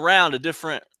drive him around to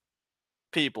different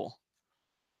people.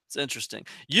 It's interesting.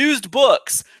 Used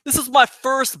books. This is my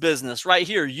first business right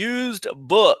here. Used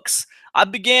books. I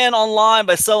began online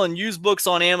by selling used books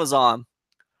on Amazon.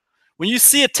 When you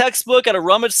see a textbook at a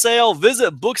rummage sale,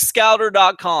 visit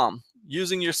bookscouter.com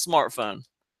using your smartphone.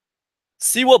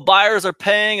 See what buyers are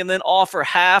paying and then offer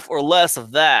half or less of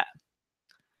that.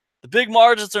 The big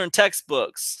margins are in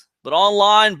textbooks, but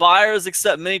online buyers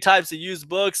accept many types of used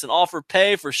books and offer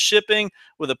pay for shipping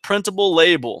with a printable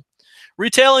label.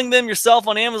 Retailing them yourself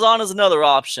on Amazon is another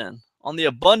option. On the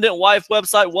Abundant Wife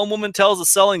website, one woman tells of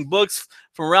selling books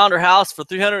from around her house for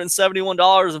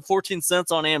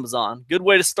 $371.14 on Amazon. Good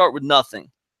way to start with nothing.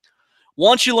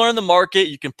 Once you learn the market,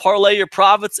 you can parlay your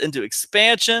profits into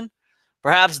expansion,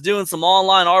 perhaps doing some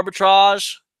online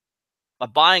arbitrage by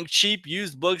buying cheap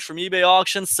used books from eBay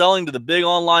auctions, selling to the big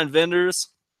online vendors.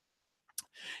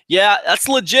 Yeah, that's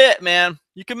legit, man.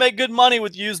 You can make good money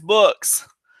with used books.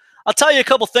 I'll tell you a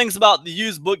couple things about the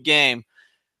used book game.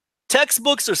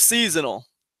 Textbooks are seasonal.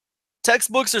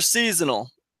 Textbooks are seasonal.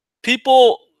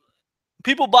 People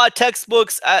buy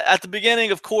textbooks at the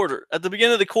beginning of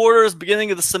the quarters,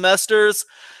 beginning of the semesters.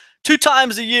 2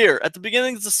 times a year at the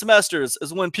beginning of the semesters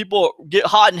is when people get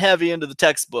hot and heavy into the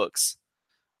textbooks,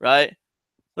 right?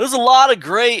 There's a lot of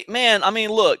great, man. I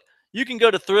mean, look, you can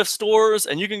go to thrift stores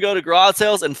and you can go to garage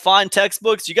sales and find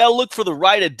textbooks. You got to look for the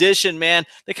right edition, man.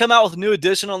 They come out with a new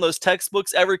edition on those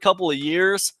textbooks every couple of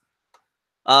years.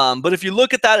 But if you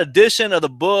look at that edition of the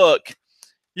book,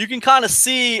 you can kind of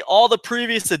see all the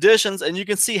previous editions and you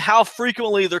can see how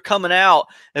frequently they're coming out.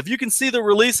 If you can see they're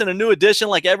releasing a new edition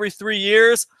like every 3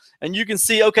 years, and you can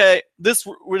see, okay, this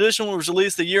edition was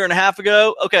released a year and a half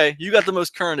ago, okay, you got the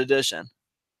most current edition,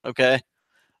 okay?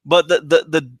 But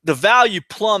the value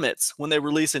plummets when they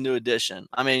release a new edition.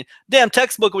 I mean, damn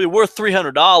textbook will be worth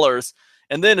 $300,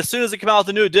 and then as soon as it comes out with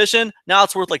a new edition, now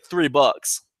it's worth like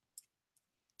 $3.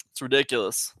 It's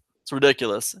ridiculous. It's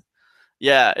ridiculous.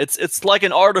 Yeah, it's like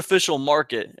an artificial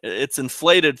market. It's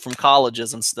inflated from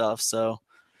colleges and stuff. So,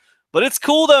 but it's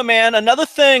cool though, man. Another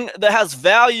thing that has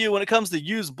value when it comes to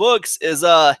used books is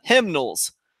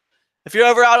hymnals. If you're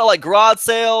ever out at like garage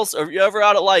sales, or if you're ever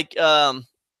out at like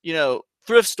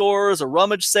thrift stores or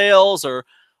rummage sales or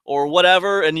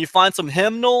whatever, and you find some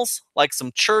hymnals, like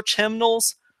some church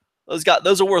hymnals,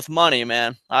 those are worth money,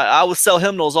 man. I would sell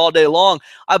hymnals all day long.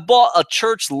 I bought a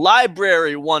church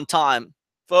library one time,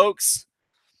 folks.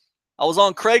 I was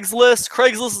on Craigslist.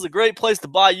 Craigslist is a great place to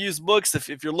buy used books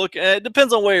if you're looking. It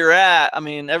depends on where you're at. I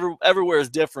mean, everywhere is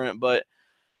different, but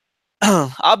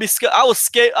I was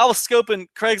scoping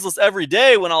Craigslist every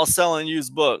day when I was selling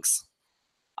used books.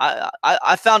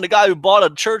 I found a guy who bought a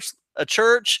church.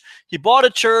 He bought a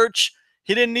church.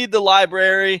 He didn't need the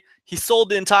library. He sold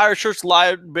the entire church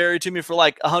library to me for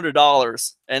like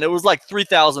 $100, and it was like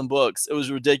 3,000 books. It was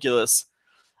ridiculous.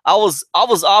 I was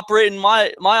operating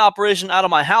my operation out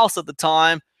of my house at the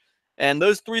time, and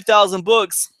those 3,000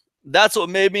 books, that's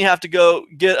what made me have to go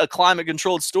get a climate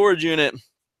controlled storage unit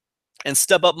and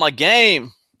step my game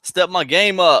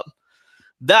up.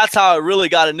 That's how I really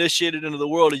got initiated into the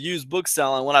world of used book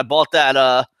selling, when I bought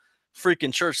that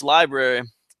freaking church library.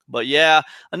 But yeah,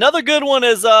 another good one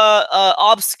is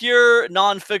obscure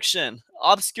nonfiction.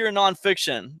 Obscure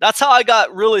nonfiction. That's how I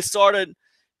got really started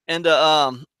into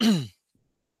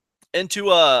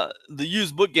the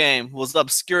used book game, was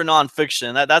obscure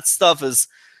nonfiction. That stuff is,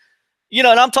 and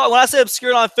I'm talking, when I say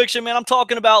obscure nonfiction, man, I'm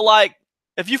talking about like,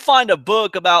 if you find a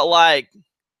book about like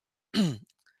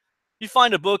you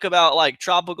find a book about like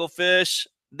tropical fish,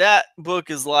 that book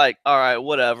is like, all right,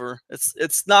 whatever.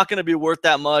 It's not going to be worth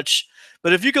that much.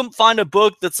 But if you can find a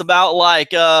book that's about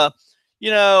like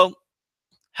you know,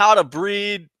 how to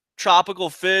breed tropical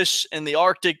fish in the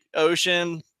Arctic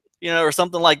Ocean, you know, or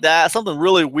something like that, something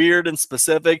really weird and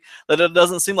specific that it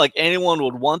doesn't seem like anyone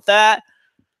would want that,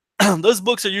 those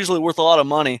books are usually worth a lot of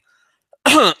money.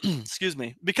 Excuse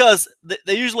me, because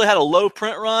they usually had a low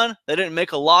print run. They didn't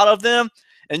make a lot of them.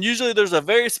 And usually there's a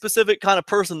very specific kind of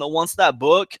person that wants that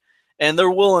book and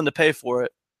they're willing to pay for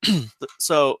it.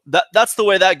 So that's the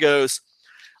way that goes.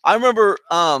 I remember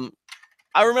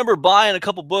buying a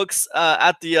couple books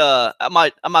at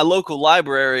my local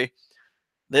library.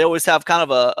 They always have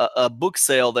kind of a book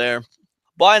sale there.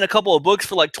 Buying a couple of books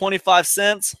for like 25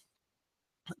 cents.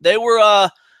 They were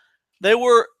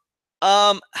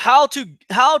how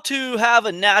to have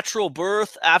a natural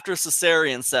birth after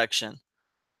cesarean section.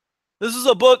 This is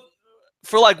a book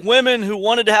for like women who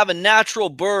wanted to have a natural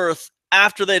birth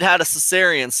after they'd had a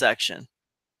cesarean section.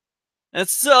 And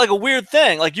it's like a weird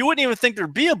thing. Like you wouldn't even think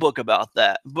there'd be a book about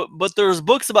that, but there's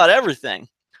books about everything.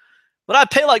 But I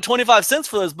pay like 25 cents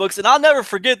for those books, and I'll never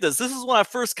forget this. This is when I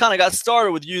first kind of got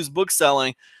started with used book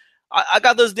selling. I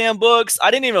got those damn books.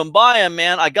 I didn't even buy them,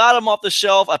 man. I got them off the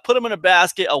shelf. I put them in a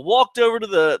basket. I walked over to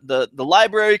the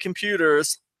library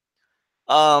computers,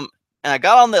 and I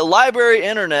got on the library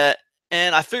internet,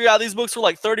 and I figured out these books were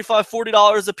like $35,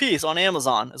 $40 a piece on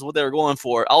Amazon is what they were going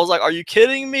for. I was like, are you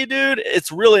kidding me, dude?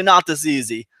 It's really not this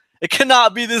easy. It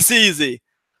cannot be this easy.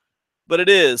 But it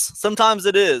is. Sometimes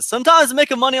it is. Sometimes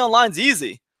making money online is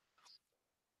easy.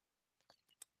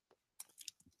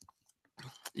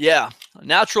 Yeah,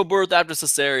 natural birth after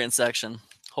cesarean section.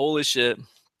 Holy shit.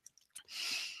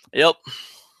 Yep.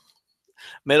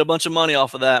 Made a bunch of money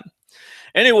off of that.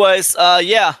 Anyways,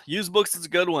 yeah, used books is a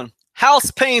good one.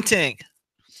 House painting.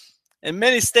 In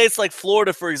many states like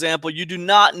Florida, for example, you do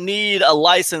not need a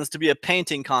license to be a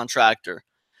painting contractor.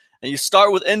 And you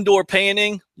start with indoor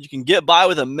painting. You can get by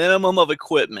with a minimum of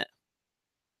equipment.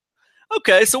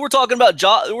 Okay, so we're talking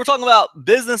about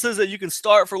businesses that you can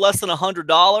start for less than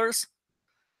 $100.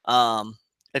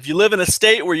 If you live in a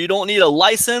state where you don't need a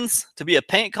license to be a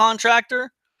paint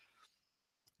contractor,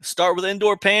 start with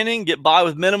indoor painting, get by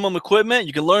with minimum equipment.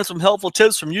 You can learn some helpful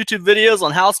tips from YouTube videos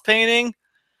on house painting,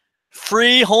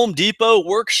 free Home Depot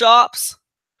workshops,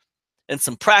 and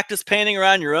some practice painting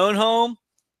around your own home.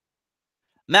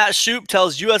 Matt Shoup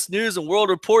tells U.S. News and World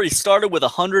Report he started with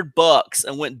 $100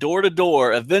 and went door to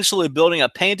door, eventually building a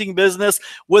painting business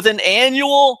with an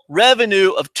annual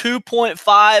revenue of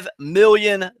 $2.5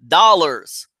 million.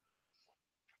 That's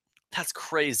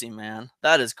crazy, man.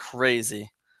 That is crazy.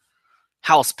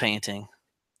 House painting.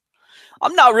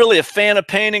 I'm not really a fan of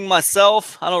painting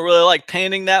myself. I don't really like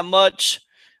painting that much.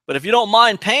 But if you don't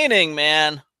mind painting,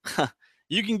 man,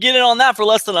 you can get in on that for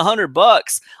less than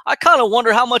 $100. I kind of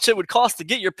wonder how much it would cost to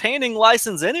get your painting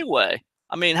license anyway.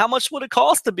 I mean, how much would it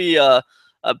cost to be a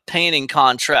painting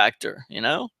contractor, you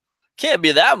know? Can't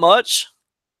be that much.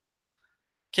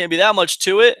 Can't be that much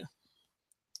to it.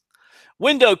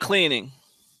 Window cleaning.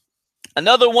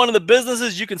 Another one of the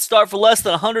businesses you can start for less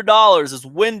than $100 is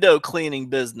window cleaning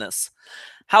business.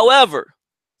 However,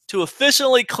 to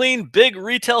efficiently clean big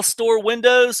retail store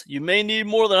windows, you may need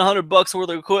more than $100 worth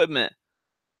of equipment.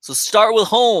 So start with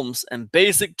homes and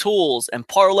basic tools and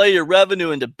parlay your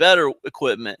revenue into better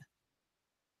equipment.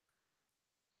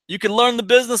 You can learn the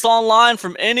business online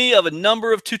from any of a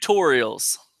number of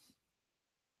tutorials.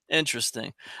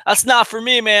 Interesting. That's not for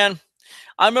me, man.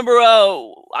 I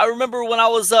remember when I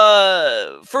was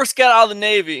first got out of the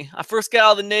Navy. I first got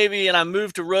out of the Navy and I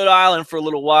moved to Rhode Island for a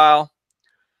little while.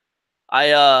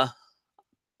 I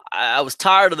was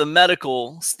tired of the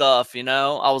medical stuff, you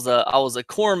know. I was a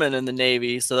corpsman in the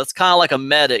Navy, so that's kind of like a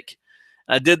medic.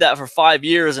 And I did that for 5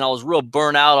 years, and I was real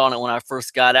burnt out on it when I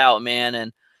first got out, man.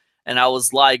 And I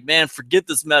was like, man, forget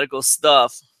this medical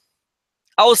stuff.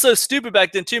 I was so stupid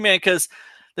back then too, man, because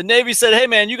the Navy said, hey,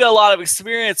 man, you got a lot of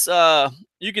experience.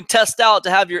 You can test out to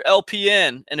have your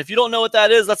LPN, and if you don't know what that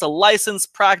is, that's a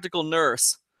licensed practical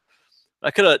nurse.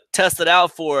 I could have tested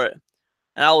out for it,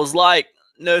 and I was like,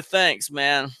 no thanks,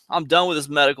 man. I'm done with this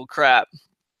medical crap.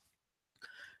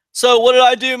 So what did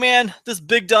I do, man? This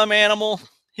big dumb animal,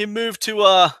 he moved to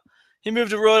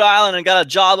Rhode Island and got a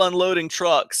job unloading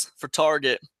trucks for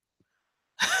Target.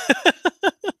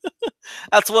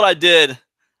 That's what I did.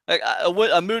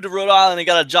 I moved to Rhode Island and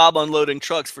got a job unloading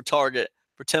trucks for Target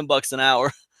for $10 an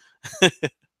hour.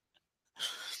 It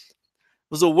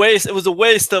was a waste. It was a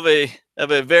waste of a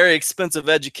very expensive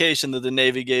education that the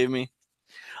Navy gave me.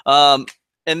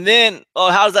 And then,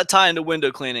 oh, how does that tie into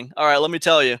window cleaning? All right, let me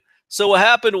tell you. So what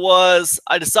happened was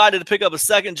I decided to pick up a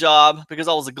second job because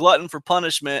I was a glutton for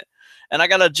punishment. And I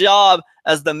got a job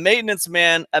as the maintenance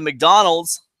man at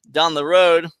McDonald's down the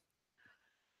road.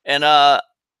 And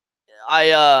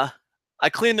I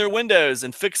cleaned their windows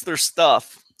and fixed their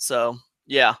stuff. So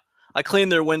yeah, I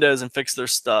cleaned their windows and fixed their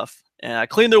stuff. And I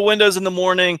cleaned their windows in the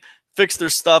morning, fixed their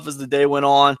stuff as the day went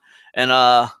on. And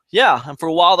yeah, and for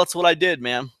a while that's what I did,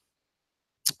 man.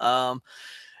 I'll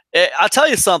tell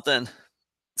you something.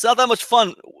 It's not that much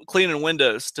fun cleaning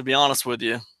windows, to be honest with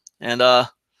you. And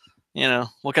you know,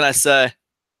 what can I say?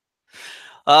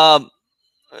 Well,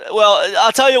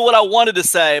 I'll tell you what I wanted to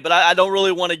say, but I don't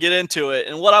really want to get into it.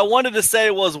 And what I wanted to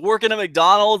say was working at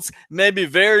McDonald's made me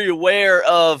very aware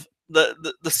of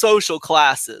the social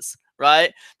classes,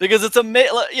 right? Because it's you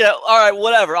know, all right,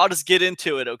 whatever. I'll just get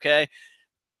into it, okay?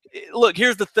 Look,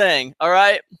 here's the thing, all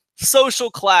right? Social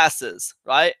classes,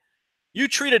 right? You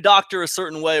treat a doctor a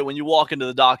certain way when you walk into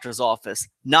the doctor's office.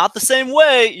 Not the same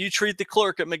way you treat the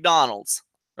clerk at McDonald's,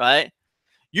 right?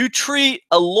 You treat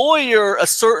a lawyer a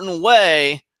certain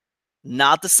way,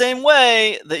 not the same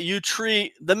way that you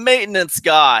treat the maintenance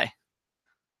guy,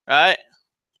 right?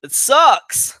 It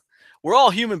sucks. We're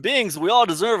all human beings. We all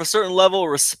deserve a certain level of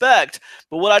respect.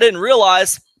 But what I didn't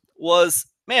realize was,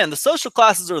 man, the social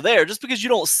classes are there. Just because you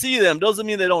don't see them doesn't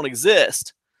mean they don't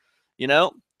exist. You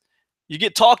know, you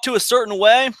get talked to a certain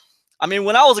way. I mean,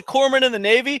 when I was a corpsman in the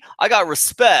Navy, I got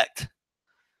respect.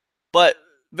 But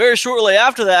very shortly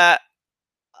after that,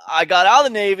 I got out of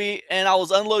the Navy and I was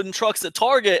unloading trucks at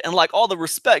Target and like all the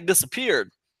respect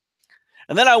disappeared.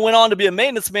 And then I went on to be a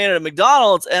maintenance man at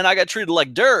McDonald's and I got treated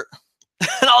like dirt.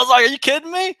 And I was like, are you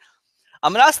kidding me? I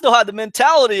mean, I still had the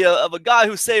mentality of a guy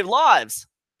who saved lives.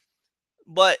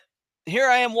 But here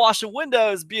I am washing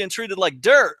windows being treated like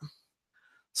dirt.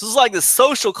 So it's like this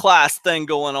social class thing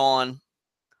going on.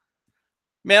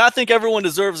 Man, I think everyone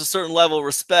deserves a certain level of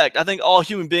respect. I think all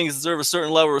human beings deserve a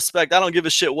certain level of respect. I don't give a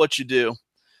shit what you do.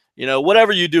 You know,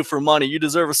 whatever you do for money, you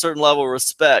deserve a certain level of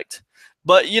respect.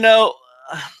 But, you know,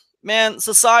 man,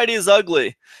 society is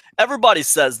ugly. Everybody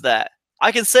says that.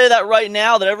 I can say that right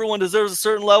now, that everyone deserves a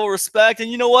certain level of respect.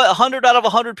 And you know what? 100 out of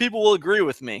 100 people will agree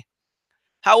with me.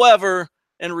 However,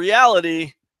 in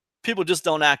reality, people just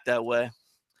don't act that way.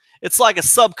 It's like a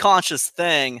subconscious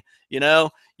thing, you know?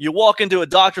 You walk into a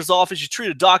doctor's office, you treat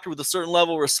a doctor with a certain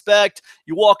level of respect.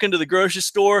 You walk into the grocery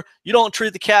store, you don't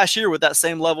treat the cashier with that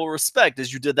same level of respect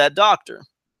as you did that doctor.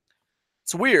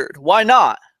 It's weird. Why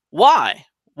not? Why?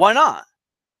 Why not?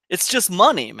 It's just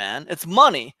money, man. It's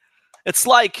money. It's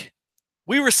like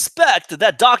we respect that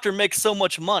that doctor makes so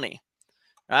much money,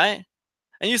 right?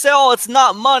 And you say, oh, it's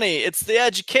not money, it's the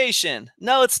education.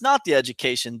 No, it's not the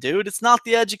education, dude. It's not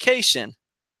the education.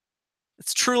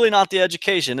 It's truly not the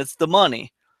education. It's the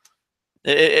money.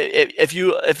 If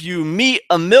you meet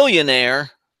a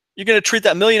millionaire, you're going to treat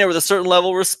that millionaire with a certain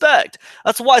level of respect.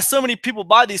 That's why so many people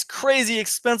buy these crazy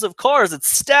expensive cars. It's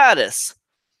status.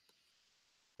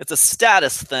 It's a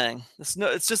status thing.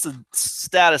 It's just a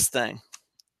status thing.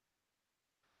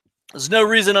 There's no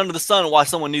reason under the sun why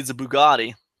someone needs a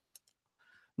Bugatti.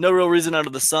 No real reason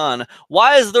under the sun.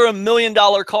 Why is there $1 million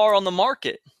car on the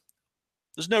market?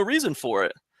 There's no reason for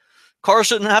it. Cars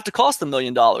shouldn't have to cost $1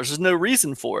 million. There's no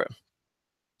reason for it.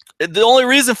 The only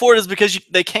reason for it is because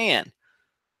they can.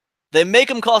 They make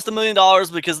them cost $1 million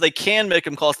because they can make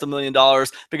them cost $1 million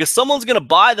because someone's going to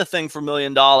buy the thing for $1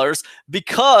 million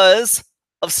because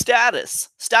of status.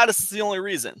 Status is the only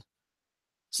reason.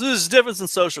 So there's a difference in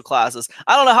social classes.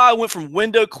 I don't know how I went from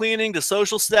window cleaning to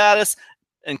social status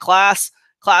and class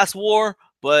war,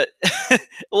 but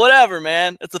whatever,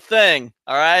 man. It's a thing,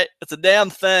 all right? It's a damn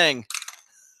thing.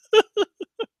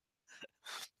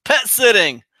 Pet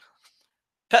sitting.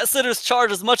 Pet sitters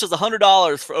charge as much as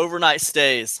 $100 for overnight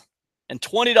stays, and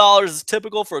 $20 is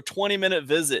typical for a 20-minute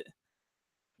visit.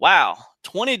 Wow,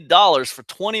 $20 for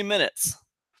 20 minutes.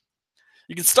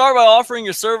 You can start by offering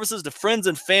your services to friends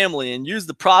and family and use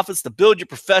the profits to build your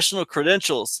professional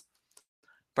credentials.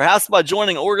 Perhaps by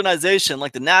joining an organization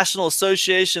like the National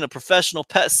Association of Professional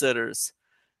Pet Sitters.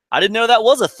 I didn't know that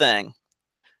was a thing.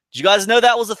 Did you guys know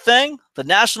that was a thing? The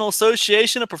National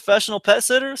Association of Professional Pet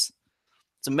Sitters?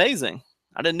 It's amazing.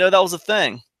 I didn't know that was a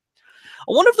thing.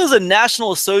 I wonder if there's a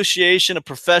National Association of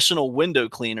Professional Window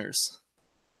Cleaners.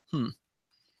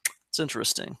 It's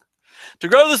interesting. To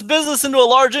grow this business into a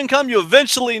large income, you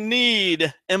eventually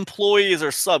need employees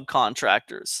or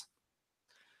subcontractors.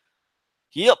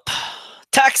 Yep.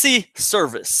 Taxi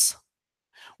service.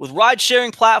 With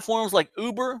ride-sharing platforms like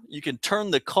Uber, you can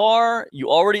turn the car you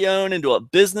already own into a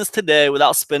business today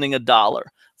without spending $1.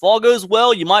 If all goes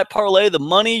well, you might parlay the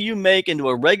money you make into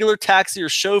a regular taxi or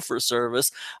chauffeur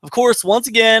service. Of course, once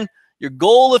again, your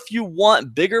goal if you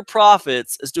want bigger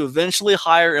profits is to eventually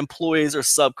hire employees or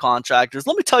subcontractors.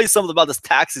 Let me tell you something about this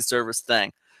taxi service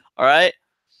thing. All right.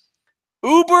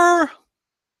 Uber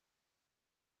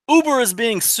is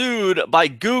being sued by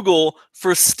Google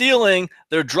for stealing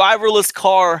their driverless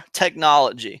car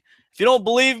technology. If you don't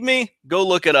believe me, go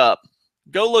look it up.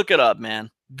 Go look it up, man.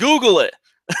 Google it.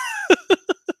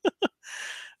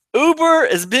 Uber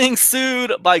is being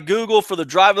sued by Google for the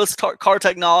driverless car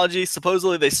technology.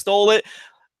 Supposedly they stole it.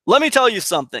 Let me tell you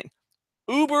something.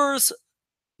 Uber's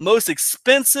most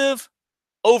expensive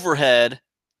overhead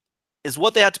is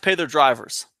what they have to pay their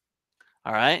drivers.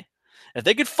 All right? If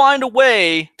they could find a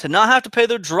way to not have to pay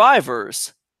their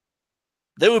drivers,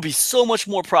 they would be so much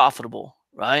more profitable,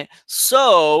 right?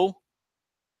 So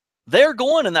they're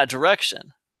going in that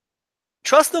direction.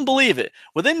 Trust and believe it.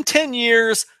 Within 10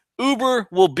 years, Uber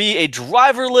will be a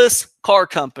driverless car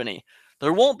company.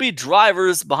 There won't be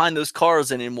drivers behind those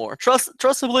cars anymore. Trust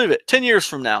and believe it. 10 years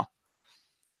from now,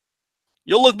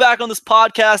 you'll look back on this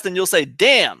podcast and you'll say,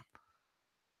 damn,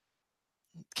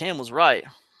 Cam was right.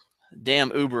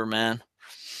 Damn Uber, man.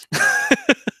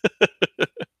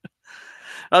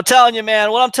 I'm telling you,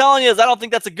 man, what I'm telling you is I don't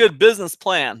think that's a good business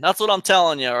plan. That's what I'm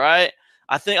telling you, all right?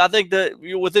 I think that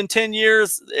within 10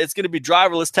 years, it's going to be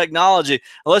driverless technology.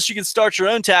 Unless you can start your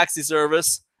own taxi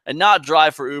service and not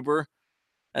drive for Uber,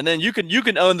 and then you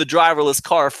can own the driverless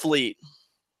car fleet.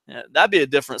 Yeah, that'd be a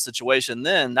different situation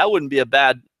then. That'd be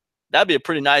a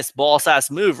pretty nice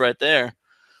boss-ass move right there.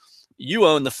 You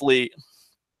own the fleet.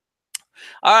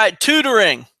 All right,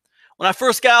 tutoring. When I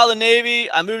first got out of the Navy,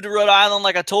 I moved to Rhode Island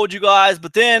like I told you guys,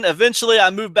 but then eventually I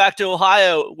moved back to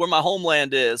Ohio where my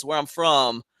homeland is, where I'm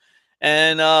from.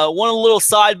 And one of the little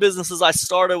side businesses I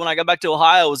started when I got back to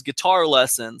Ohio was guitar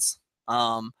lessons.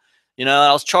 I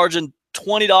was charging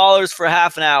 $20 for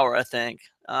half an hour, I think.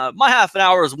 My half an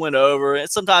hour went over. And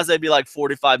sometimes they'd be like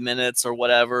 45 minutes or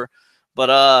whatever.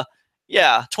 But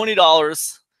yeah,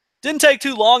 $20. Didn't take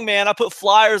too long, man. I put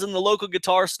flyers in the local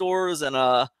guitar stores, and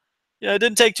it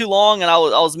didn't take too long, and I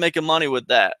was making money with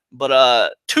that.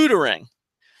 But tutoring.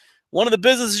 One of the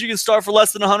businesses you can start for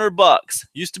less than $100.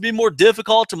 Used to be more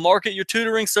difficult to market your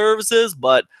tutoring services,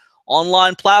 but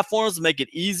online platforms make it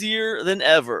easier than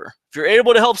ever. If you're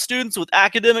able to help students with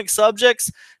academic subjects,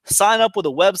 sign up with a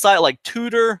website like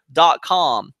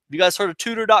tutor.com. Have you guys heard of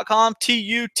tutor.com?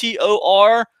 tutor.com.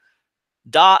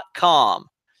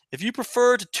 If you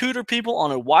prefer to tutor people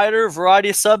on a wider variety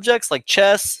of subjects like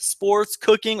chess, sports,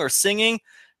 cooking, or singing,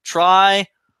 try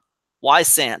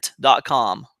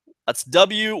wysant.com. That's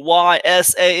wysant.com.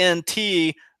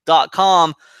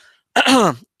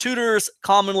 Tutors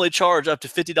commonly charge up to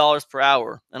 $50 per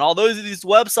hour. And although these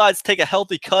websites take a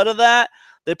healthy cut of that,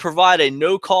 they provide a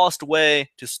no-cost way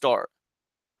to start.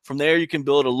 From there, you can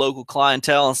build a local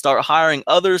clientele and start hiring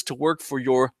others to work for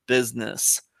your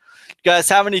business. You guys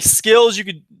have any skills you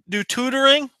could do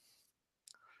tutoring?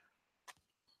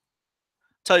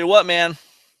 Tell you what, man.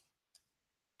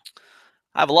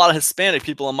 I have a lot of Hispanic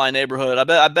people in my neighborhood. I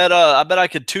bet I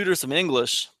could tutor some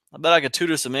English. I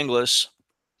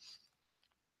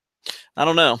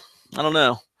don't know.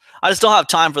 I just don't have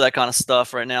time for that kind of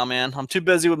stuff right now, man. I'm too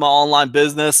busy with my online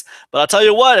business. But I'll tell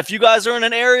you what, if you guys are in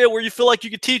an area where you feel like you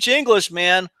could teach English,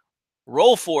 man,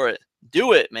 roll for it.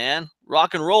 Do it, man.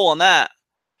 Rock and roll on that.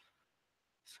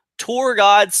 Tour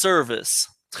guide service.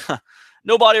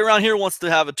 Nobody around here wants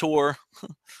to have a tour.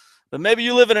 But maybe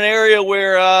you live in an area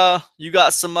where you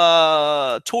got some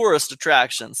tourist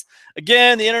attractions.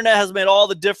 Again, the internet has made all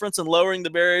the difference in lowering the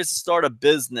barriers to start a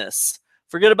business.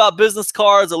 Forget about business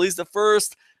cards, at least at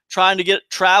first. Trying to get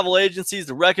travel agencies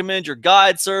to recommend your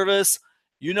guide service.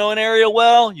 You know an area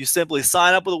well, you simply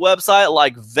sign up with a website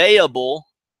like Vayable,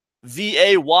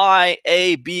 VAYABLE.com.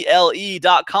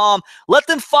 Let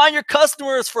them find your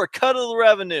customers for a cut of the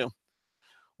revenue.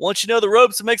 Once you know the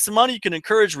ropes to make some money, you can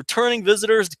encourage returning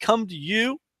visitors to come to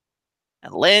you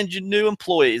and land you new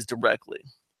employees directly.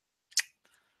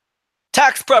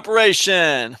 Tax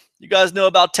preparation. You guys know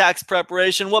about tax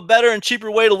preparation. What better and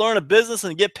cheaper way to learn a business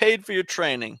and get paid for your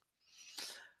training?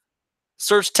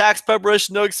 Search tax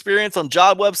preparation no experience on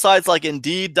job websites like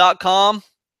Indeed.com.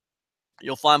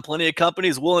 You'll find plenty of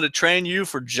companies willing to train you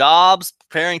for jobs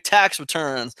preparing tax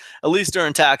returns, at least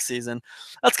during tax season.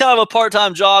 That's kind of a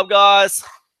part-time job, guys.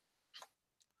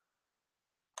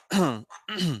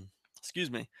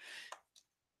 Excuse me.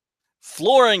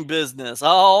 Flooring business.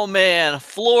 Oh, man.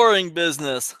 Flooring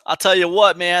business. I'll tell you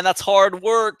what, man. That's hard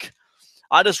work.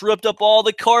 I just ripped up all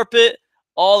the carpet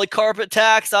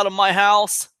tacks out of my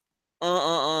house.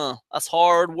 That's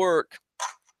hard work.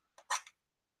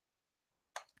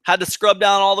 Had to scrub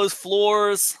down all those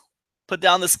floors, put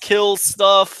down this kill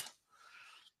stuff.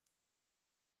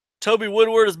 Toby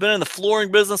Woodward has been in the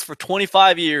flooring business for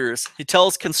 25 years. He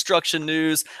tells Construction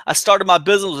News, I started my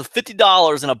business with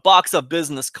 $50 and a box of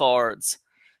business cards.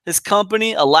 His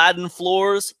company, Aladdin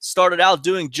Floors, started out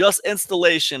doing just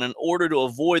installation in order to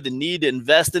avoid the need to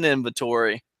invest in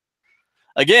inventory.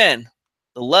 Again,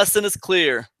 the lesson is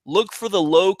clear. Look for the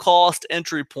low-cost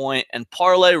entry point and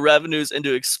parlay revenues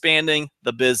into expanding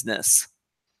the business.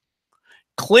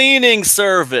 Cleaning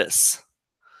service.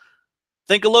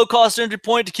 Think a low-cost entry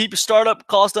point to keep your startup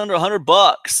cost under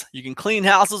 $100. You can clean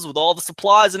houses with all the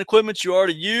supplies and equipment you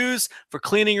already use for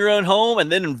cleaning your own home,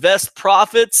 and then invest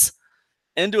profits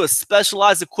into a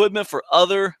specialized equipment for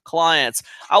other clients.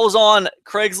 I was on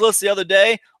Craigslist the other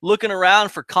day looking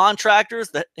around for contractors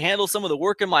that handle some of the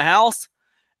work in my house,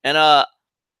 and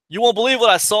you won't believe what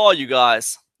I saw, you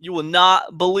guys. You will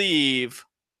not believe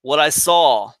what I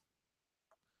saw.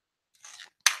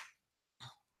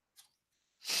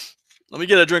 Let me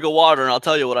get a drink of water and I'll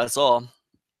tell you what I saw.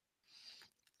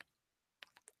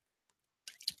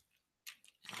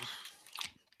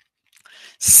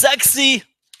 Sexy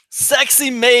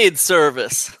maid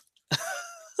service.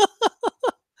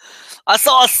 I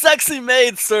saw a sexy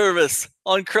maid service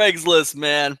on Craigslist,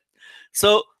 man.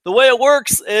 So the way it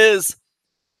works is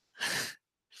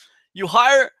you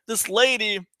hire this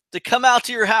lady to come out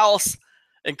to your house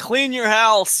and clean your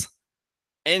house,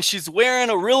 and she's wearing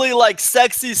a really like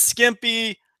sexy,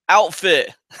 skimpy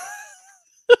outfit.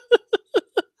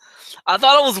 I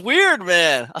thought it was weird,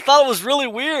 man. I thought it was really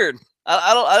weird.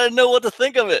 I didn't know what to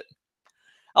think of it.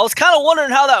 I was kind of wondering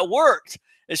how that worked.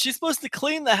 Is she supposed to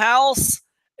clean the house?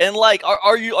 And like,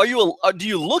 do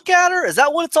you look at her? Is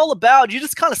that what it's all about? Do you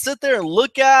just kind of sit there and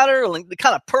look at her and like,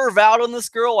 kind of perv out on this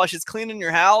girl while she's cleaning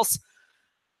your house?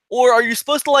 Or are you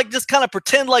supposed to like just kind of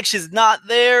pretend like she's not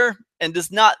there and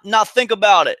just not think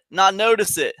about it, not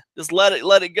notice it, just let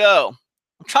it go?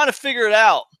 I'm trying to figure it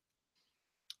out.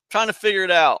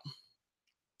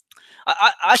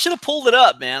 I should have pulled it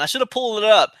up, man. I should have pulled it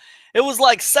up. It was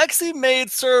like sexy maid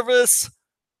service,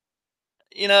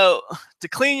 you know, to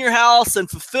clean your house and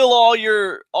fulfill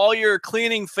all your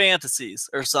cleaning fantasies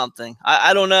or something.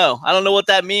 I don't know. I don't know what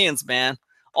that means, man.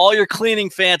 All your cleaning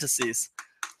fantasies.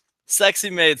 Sexy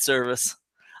maid service.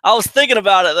 I was thinking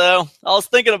about it, though. I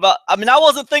wasn't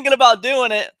thinking about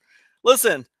doing it.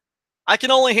 Listen, I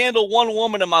can only handle one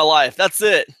woman in my life. That's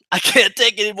it. I can't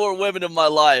take any more women in my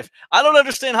life. I don't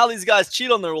understand how these guys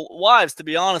cheat on their wives, to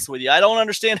be honest with you. I don't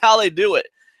understand how they do it.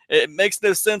 It makes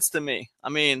no sense to me. I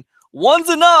mean, one's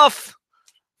enough.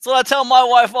 That's what I tell my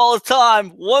wife all the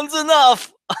time. One's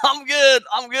enough. I'm good.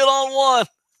 I'm good on one.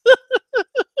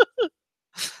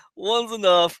 One's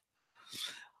enough.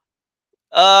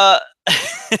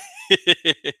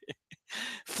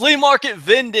 Flea market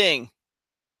vending.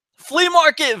 Flea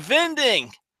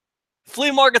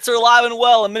markets are alive and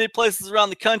well in many places around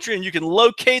the country, and you can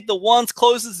locate the ones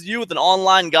closest to you with an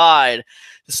online guide.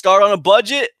 To start on a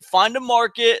budget, find a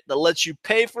market that lets you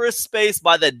pay for a space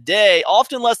by the day,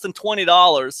 often less than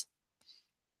 $20.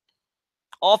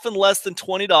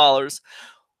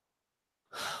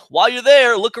 While you're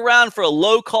there, look around for a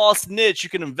low-cost niche you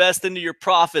can invest into your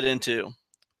profit into.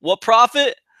 What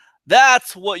profit?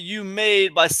 That's what you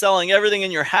made by selling everything in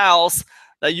your house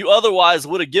that you otherwise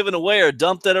would have given away or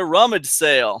dumped at a rummage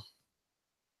sale.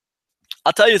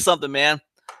 I'll tell you something, man.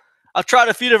 I've tried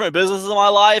a few different businesses in my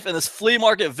life, and this flea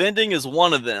market vending is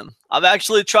one of them. I've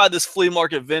actually tried this flea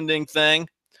market vending thing.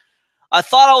 I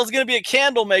thought I was going to be a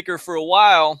candle maker for a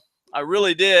while. I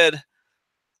really did.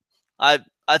 I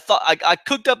thought I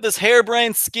cooked up this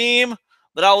harebrained scheme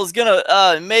that I was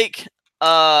gonna make.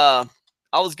 I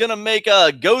was gonna make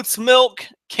goat's milk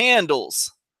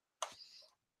candles,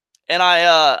 and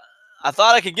I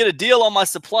thought I could get a deal on my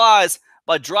supplies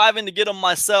by driving to get them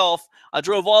myself. I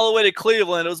drove all the way to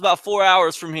Cleveland. It was about 4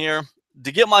 hours from here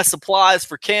to get my supplies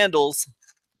for candle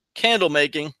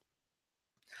making.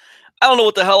 I don't know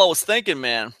what the hell I was thinking,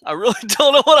 man. I really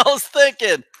don't know what I was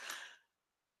thinking.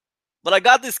 But I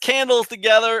got these candles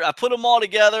together. I put them all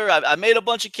together. I made a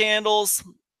bunch of candles.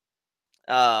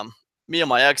 Me and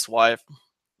my ex-wife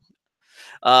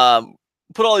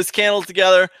put all these candles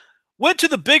together. Went to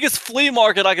the biggest flea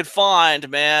market I could find,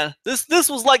 man. This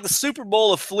was like the Super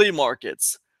Bowl of flea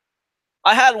markets.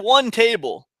 I had one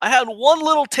table. I had one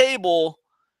little table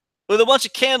with a bunch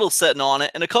of candles sitting on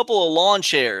it and a couple of lawn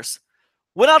chairs.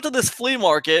 Went out to this flea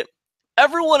market.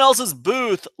 Everyone else's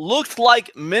booth looked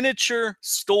like miniature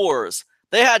stores.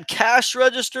 They had cash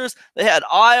registers. They had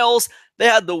aisles. They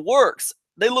had the works.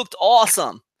 They looked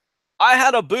awesome. I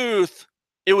had a booth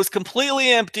It was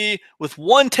completely empty with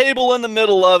one table in the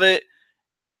middle of it,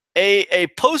 a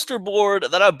poster board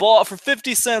that I bought for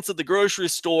 50 cents at the grocery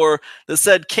store that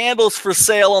said candles for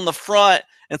sale on the front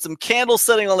and some candles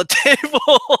sitting on the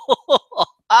table.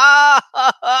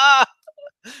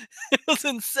 It was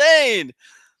insane.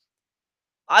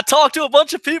 I talked to a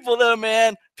bunch of people though,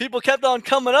 man. People kept on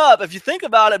coming up. If you think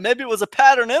about it, maybe it was a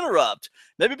pattern interrupt.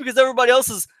 Maybe because everybody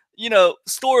else's,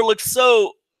 store looked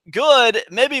so good,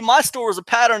 maybe my store was a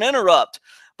pattern interrupt.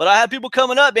 But I had people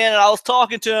coming up, man, and I was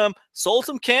talking to them, sold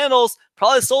some candles,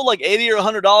 probably sold like $80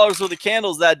 or $100 worth of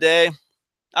candles that day.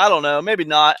 I don't know, maybe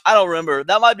not. I don't remember.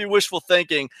 That might be wishful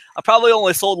thinking. I probably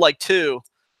only sold like 2.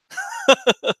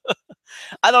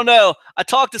 I don't know. I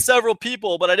talked to several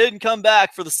people, but I didn't come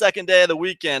back for the second day of the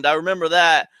weekend. I remember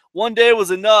that. One day was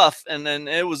enough, and then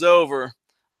it was over.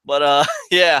 But,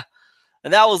 yeah,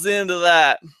 and that was the end of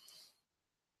that.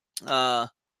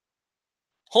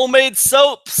 Homemade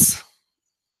soaps.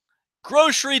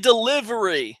 Grocery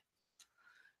delivery.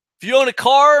 If you own a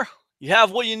car, you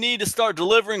have what you need to start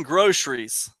delivering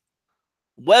groceries.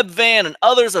 Webvan and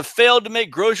others have failed to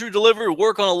make grocery delivery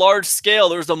work on a large scale.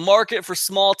 There's a market for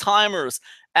small timers,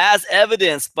 as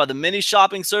evidenced by the many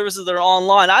shopping services that are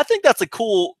online. I think that's a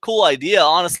cool idea,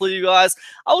 honestly, you guys.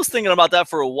 I was thinking about that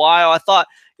for a while. I thought,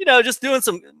 just doing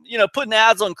some, putting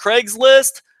ads on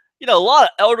Craigslist. A lot of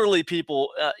elderly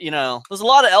people, there's a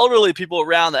lot of elderly people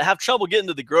around that have trouble getting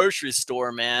to the grocery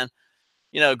store, man.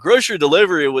 Grocery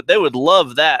delivery, they would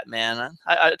love that, man.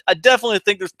 I definitely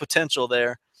think there's potential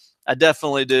there. I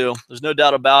definitely do. There's no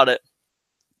doubt about it.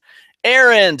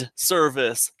 Errand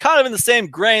service, kind of in the same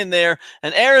grain there.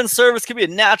 An errand service can be a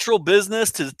natural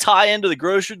business to tie into the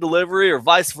grocery delivery or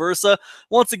vice versa.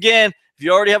 Once again, if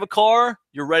you already have a car,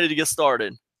 you're ready to get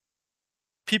started.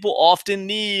 People often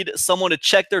need someone to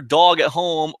check their dog at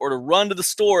home or to run to the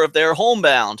store if they're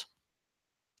homebound.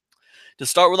 To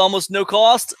start with almost no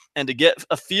cost and to get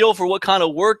a feel for what kind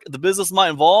of work the business might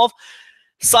involve,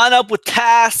 sign up with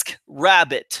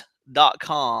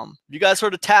TaskRabbit.com. You guys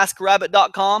heard of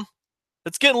TaskRabbit.com?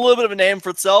 It's getting a little bit of a name for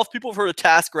itself. People have heard of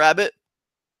TaskRabbit.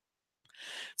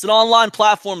 It's an online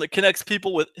platform that connects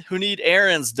people who need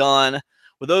errands done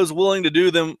with those willing to do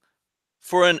them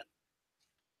for an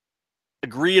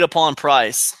agreed upon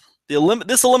price.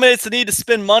 This eliminates the need to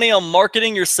spend money on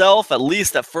marketing yourself, at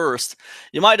least at first.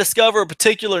 You might discover a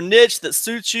particular niche that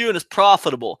suits you and is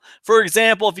profitable. For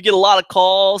example, if you get a lot of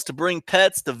calls to bring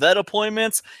pets to vet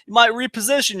appointments, you might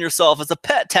reposition yourself as a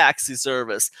pet taxi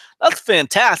service. That's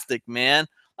fantastic, man.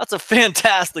 That's a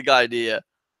fantastic idea.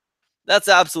 That's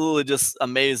absolutely just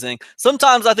amazing.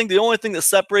 Sometimes I think the only thing that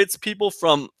separates people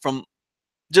from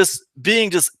just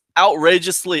being just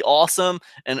outrageously awesome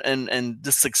and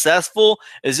just successful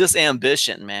is just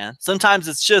ambition, man. Sometimes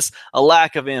it's just a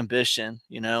lack of ambition,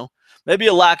 maybe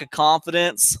a lack of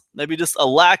confidence, maybe just a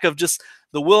lack of just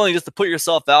the willing just to put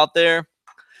yourself out there.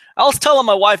 I was telling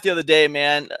my wife the other day,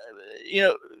 man,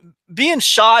 being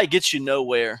shy gets you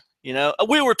nowhere.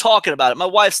 We were talking about it. My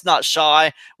wife's not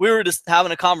shy. We were just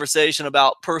having a conversation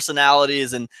about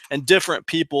personalities and different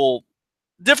people,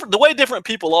 the way different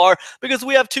people are, because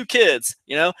we have 2 kids,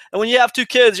 and when you have 2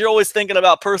 kids, you're always thinking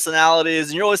about personalities,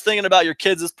 and you're always thinking about your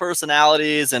kids'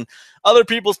 personalities and other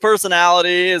people's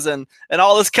personalities and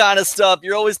all this kind of stuff.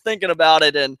 You're always thinking about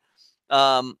it. And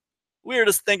we were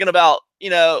just thinking about,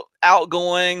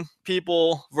 outgoing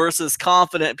people versus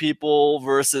confident people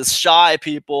versus shy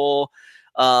people.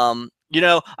 I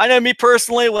know me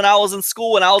personally, when I was in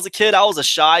school, when I was a kid, I was a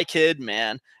shy kid,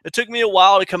 man. It took me a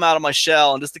while to come out of my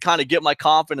shell and just to kind of get my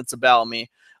confidence about me.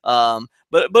 But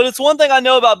it's one thing I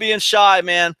know about being shy,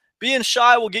 man. Being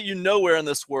shy will get you nowhere in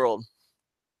this world.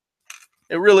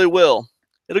 It really will.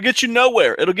 It'll get you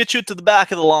nowhere. It'll get you to the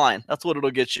back of the line. That's what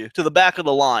it'll get you, to the back of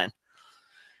the line.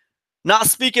 Not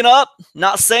speaking up,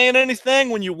 not saying anything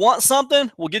when you want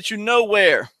something will get you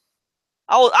nowhere.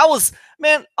 I was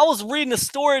reading a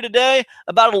story today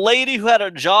about a lady who had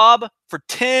a job for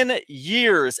 10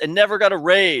 years and never got a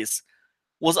raise,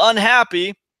 was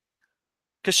unhappy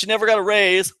because she never got a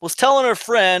raise, was telling her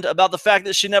friend about the fact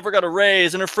that she never got a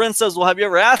raise, and her friend says, well, have you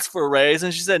ever asked for a raise?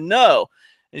 And she said, no.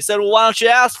 And he said, well, why don't you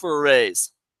ask for a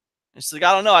raise? And she's like,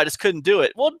 I don't know, I just couldn't do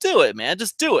it. Well, do it, man,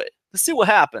 just do it. Let's see what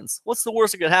happens. What's the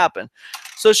worst that could happen?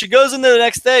 So she goes in there the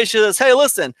next day. She says, hey,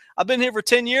 listen, I've been here for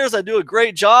 10 years. I do a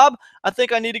great job. I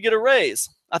think I need to get a raise.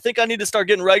 I think I need to start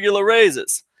getting regular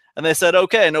raises. And they said,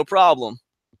 okay, no problem.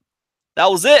 That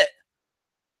was it.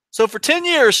 So for 10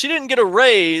 years, she didn't get a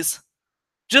raise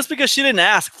just because she didn't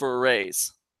ask for a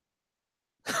raise.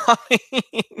 I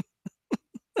mean,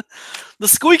 the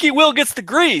squeaky wheel gets the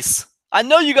grease. I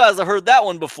know you guys have heard that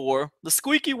one before. The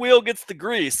squeaky wheel gets the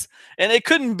grease. And it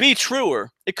couldn't be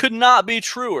truer. It could not be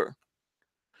truer.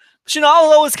 But, I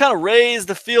was always kind of raised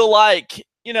to feel like,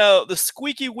 the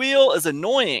squeaky wheel is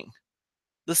annoying.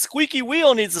 The squeaky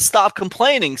wheel needs to stop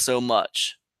complaining so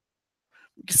much.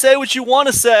 You can say what you want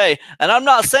to say, and I'm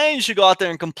not saying you should go out there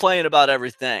and complain about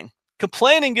everything.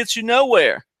 Complaining gets you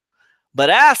nowhere, but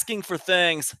asking for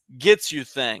things gets you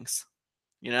things.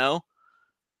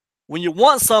 When you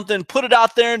want something, put it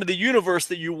out there into the universe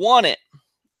that you want it,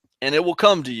 and it will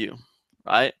come to you,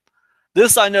 right?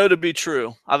 This I know to be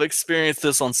true. I've experienced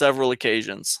this on several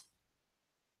occasions.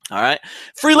 All right.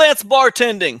 Freelance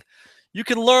bartending. You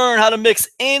can learn how to mix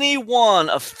any one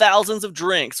of thousands of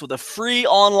drinks with a free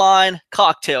online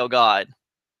cocktail guide.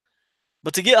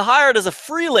 But to get hired as a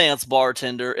freelance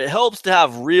bartender, it helps to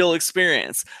have real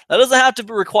experience. That doesn't have to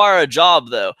require a job,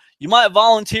 though. You might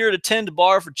volunteer to tend a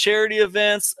bar for charity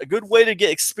events, a good way to get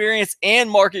experience and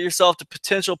market yourself to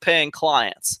potential paying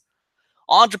clients.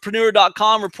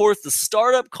 Entrepreneur.com reports the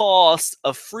startup cost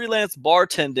of freelance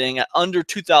bartending at under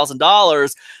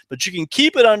 $2,000, but you can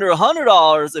keep it under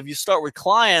 $100 if you start with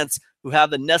clients who have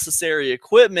the necessary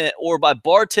equipment or by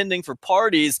bartending for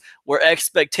parties where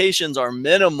expectations are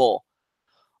minimal.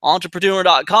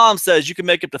 Entrepreneur.com says you can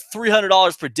make up to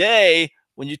 $300 per day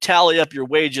when you tally up your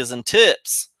wages and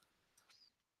tips.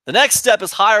 The next step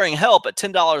is hiring help at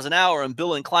 $10 an hour and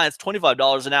billing clients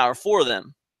 $25 an hour for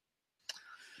them.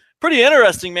 Pretty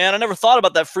interesting, man. I never thought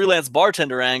about that freelance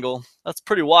bartender angle. That's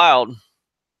pretty wild.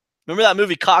 Remember that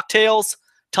movie Cocktails?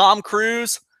 Tom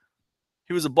Cruise?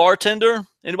 He was a bartender.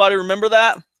 Anybody remember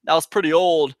that? That was pretty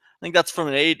old. I think that's from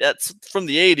the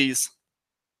 80s.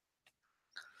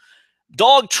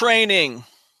 Dog training.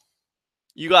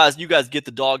 You guys get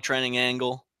the dog training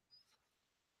angle.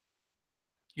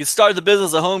 You can start the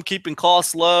business at home, keeping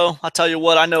costs low. I tell you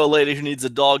what, I know a lady who needs a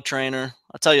dog trainer.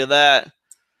 I'll tell you that.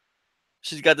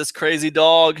 She's got this crazy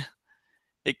dog.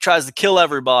 It tries to kill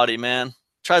everybody, man.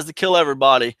 Tries to kill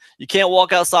everybody. You can't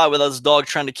walk outside without this dog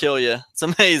trying to kill you. It's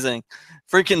amazing.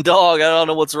 Freaking dog. I don't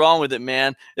know what's wrong with it,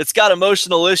 man. It's got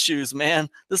emotional issues, man.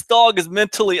 This dog is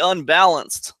mentally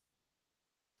unbalanced.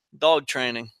 Dog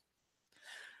training.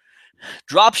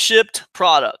 Drop shipped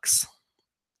products.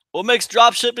 What makes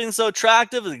drop shipping so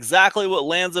attractive is exactly what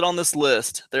lands it on this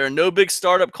list. There are no big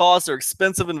startup costs or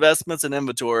expensive investments in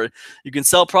inventory. You can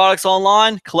sell products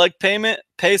online, collect payment,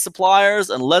 pay suppliers,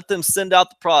 and let them send out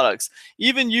the products,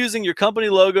 even using your company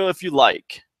logo if you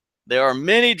like. There are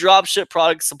many drop ship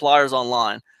product suppliers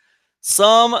online.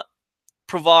 Some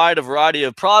provide a variety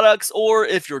of products, or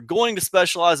if you're going to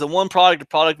specialize in one product or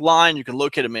product line, you can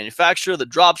locate a manufacturer that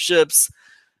drop ships.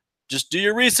 Just do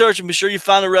your research and be sure you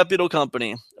find a reputable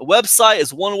company. A website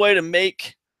is one way to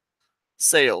make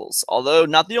sales, although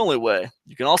not the only way.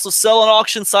 You can also sell on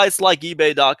auction sites like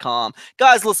ebay.com.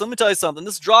 Guys, listen, let me tell you something.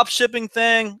 This drop shipping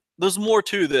thing, there's more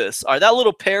to this. All right, that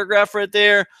little paragraph right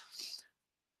there,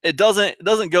 it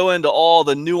doesn't go into all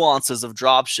the nuances of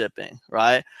drop shipping,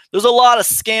 right? There's a lot of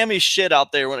scammy shit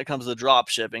out there when it comes to drop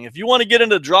shipping. If you want to get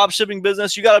into drop shipping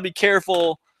business, you got to be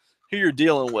careful who you're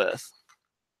dealing with.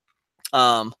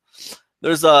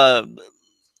 There's I'm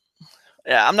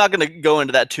not going to go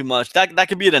into that too much. That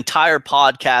could be an entire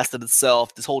podcast in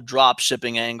itself, this whole drop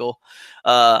shipping angle.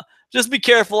 Just be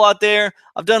careful out there.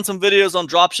 I've done some videos on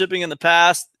drop shipping in the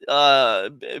past.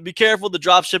 Be careful with the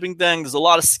drop shipping thing. There's a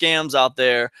lot of scams out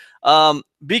there.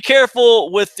 Be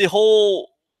careful with the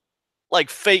whole like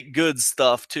fake goods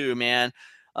stuff too, man.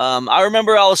 I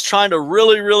remember I was trying to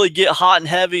really get hot and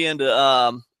heavy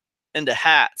into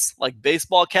hats, like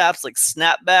baseball caps, like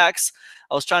snapbacks.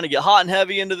 I was trying to get hot and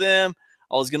heavy into them.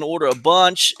 I was going to order a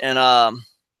bunch, and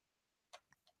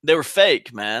they were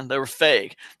fake, man. They were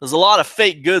fake. There's a lot of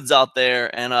fake goods out there,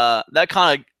 and that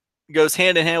kind of goes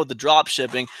hand in hand with the drop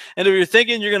shipping. And if you're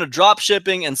thinking you're going to drop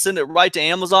shipping and send it right to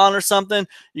Amazon or something,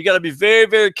 you got to be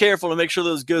very careful to make sure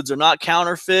those goods are not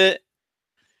counterfeit.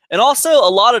 And also, a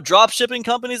lot of drop shipping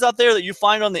companies out there that you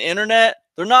find on the internet,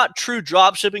 they're not true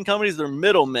drop shipping companies. They're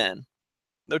middlemen.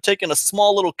 They're taking a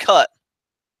small little cut.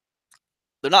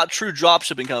 They're not true drop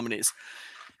shipping companies.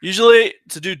 Usually,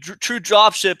 to do true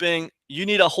drop shipping, you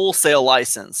need a wholesale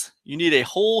license. You need a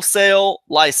wholesale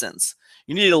license.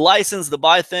 You need a license to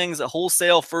buy things at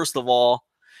wholesale, first of all.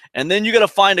 And then you got to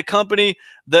find a company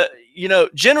that,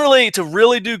 generally to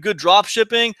really do good drop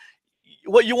shipping,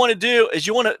 what you want to do is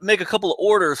you want to make a couple of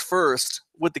orders first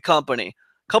with the company.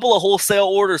 A couple of wholesale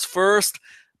orders first,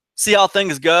 see how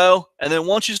things go. And then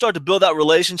once you start to build that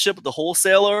relationship with the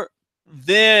wholesaler,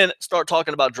 then start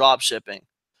talking about drop shipping,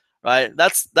 right?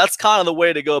 That's kind of the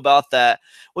way to go about that.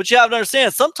 What you have to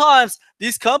understand, sometimes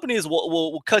these companies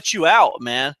will cut you out,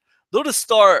 man. they'll just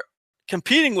start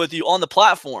competing with you on the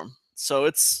platform. So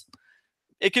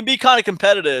it can be kind of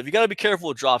competitive. You got to be careful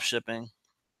with drop shipping.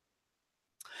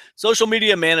 Social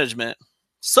media management.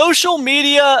 Social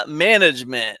media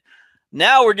management.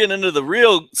 Now we're getting into the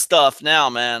real stuff now,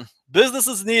 man.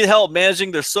 Businesses need help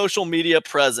managing their social media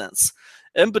presence.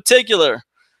 In particular,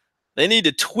 they need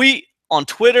to tweet on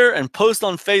Twitter and post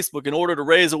on Facebook in order to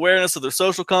raise awareness of their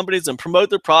social companies and promote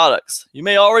their products. You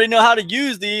may already know how to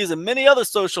use these and many other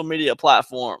social media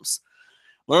platforms.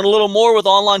 Learn a little more with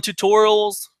online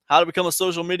tutorials, how to become a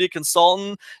social media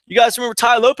consultant. You guys remember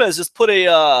Ty Lopez just put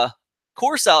a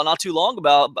course out not too long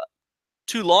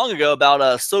ago about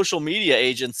a social media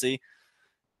agency,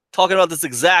 talking about this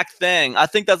exact thing. I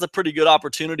think that's a pretty good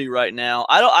opportunity right now.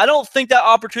 I don't think that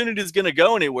opportunity is going to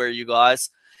go anywhere, you guys.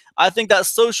 I think that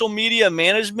social media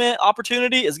management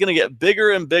opportunity is going to get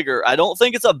bigger and bigger. I don't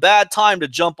think it's a bad time to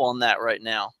jump on that right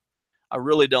now. I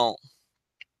really don't.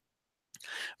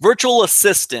 Virtual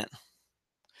assistant.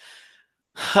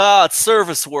 It's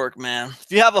service work, man. If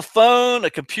you have a phone, a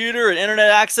computer, and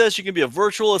internet access, you can be a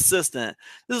virtual assistant.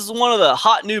 This is one of the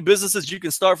hot new businesses you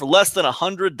can start for less than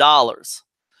 $100.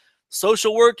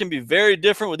 Social work can be very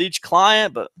different with each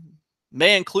client, but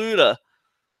may include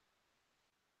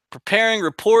preparing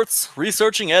reports,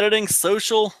 researching, editing,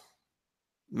 social,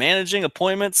 managing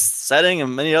appointments, setting,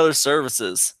 and many other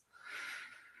services.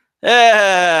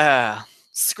 Yeah.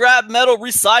 Scrap metal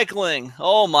recycling.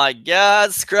 Oh my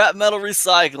God, scrap metal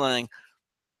recycling.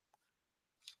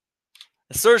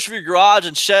 A search for your garage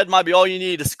and shed might be all you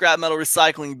need to scrap metal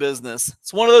recycling business.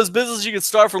 It's one of those businesses you can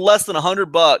start for less than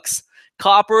 $100.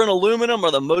 Copper and aluminum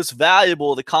are the most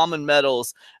valuable of the common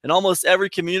metals, and almost every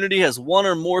community has one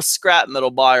or more scrap metal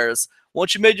buyers.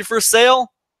 Once you made your first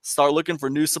sale, start looking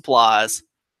for new supplies.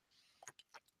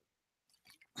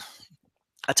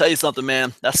 I tell you something,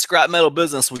 man, that scrap metal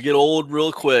business would get old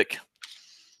real quick.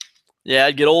 Yeah,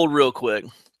 it'd get old real quick.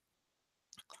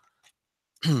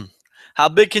 How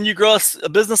big can you grow a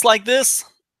business like this?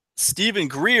 Stephen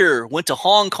Greer went to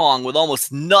Hong Kong with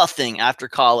almost nothing after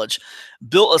college,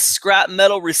 built a scrap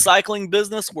metal recycling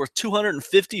business worth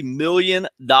 $250 million.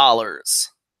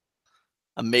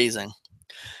 Amazing.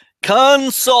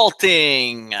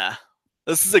 Consulting.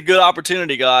 This is a good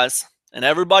opportunity, guys, and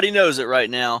everybody knows it right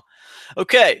now.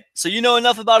 Okay, so you know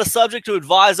enough about a subject to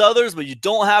advise others, but you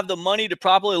don't have the money to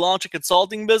properly launch a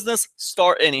consulting business?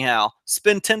 Start anyhow.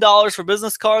 Spend $10 for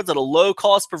business cards at a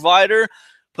low-cost provider.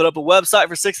 Put up a website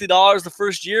for $60 the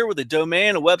first year with a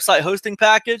domain, a website hosting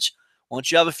package.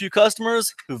 Once you have a few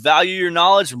customers who value your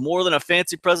knowledge more than a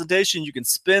fancy presentation, you can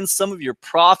spend some of your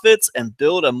profits and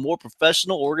build a more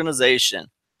professional organization.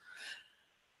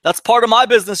 That's part of my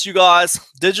business, you guys.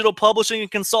 Digital publishing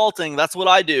and consulting. That's what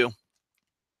I do.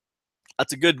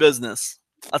 That's a good business.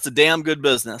 That's a damn good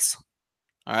business.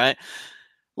 All right.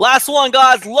 Last one,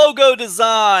 guys, logo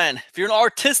design. If you're an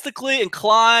artistically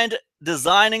inclined,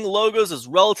 designing logos is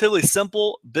relatively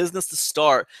simple business to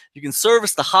start. You can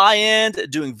service the high end,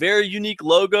 doing very unique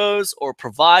logos, or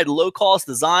provide low-cost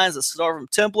designs that start from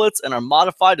templates and are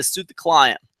modified to suit the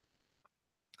client.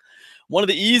 One of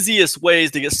the easiest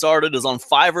ways to get started is on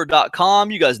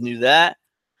Fiverr.com. You guys knew that.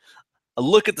 A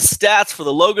look at the stats for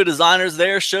the logo designers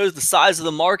there shows the size of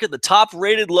the market. The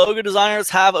top-rated logo designers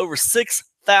have over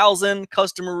 6,000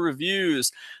 customer reviews.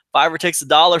 Fiverr takes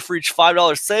 $1 for each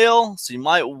 $5 sale, so you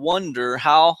might wonder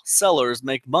how sellers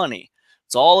make money.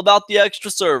 It's all about the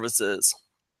extra services.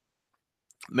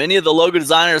 Many of the logo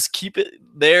designers keep it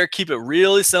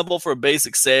really simple for a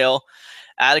basic sale.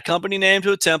 Add a company name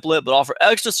to a template, but offer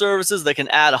extra services that can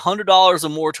add $100 or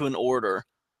more to an order.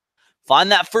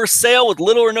 Find that first sale with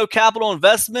little or no capital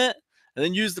investment, and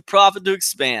then use the profit to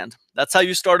expand. That's how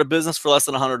you start a business for less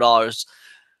than $100.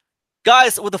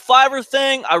 Guys, with the Fiverr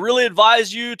thing, I really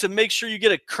advise you to make sure you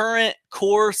get a current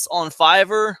course on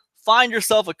Fiverr. Find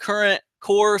yourself a current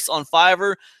course on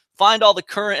Fiverr. Find all the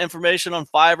current information on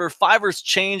Fiverr. Fiverr's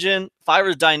changing.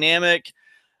 Fiverr's dynamic.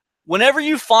 Whenever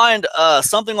you find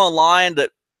something online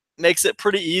that makes it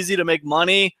pretty easy to make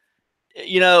money,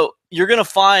 you're going to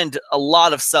find a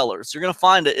lot of sellers. You're going to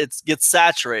find it gets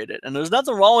saturated. And there's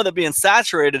nothing wrong with it being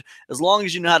saturated as long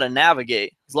as you know how to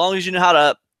navigate, as long as you know how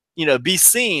to, be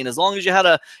seen, as long as you know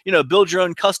how to, build your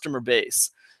own customer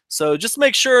base. So just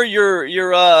make sure you're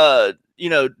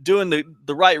doing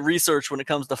the right research when it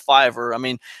comes to Fiverr. I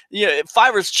mean,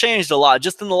 Fiverr's changed a lot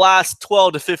just in the last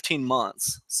 12 to 15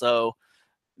 months. So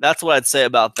that's what I'd say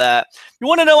about that. You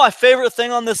want to know my favorite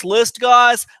thing on this list,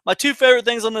 guys? My two favorite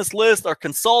things on this list are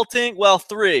consulting. Well,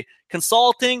 three.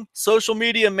 Consulting, social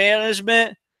media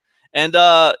management, and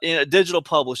digital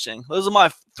publishing. Those are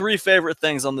my 3 favorite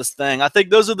things on this thing. I think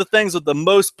those are the things with the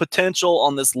most potential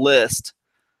on this list.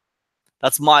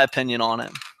 That's my opinion on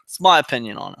it. It's my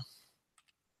opinion on it.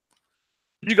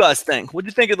 What do you guys think? What do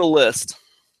you think of the list?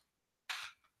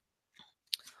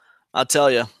 I'll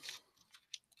tell you.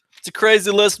 It's a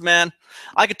crazy list, man.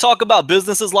 I could talk about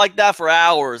businesses like that for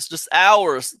hours, just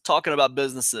hours talking about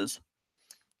businesses.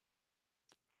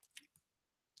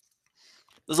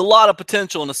 There's a lot of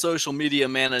potential in the social media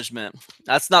management.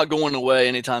 That's not going away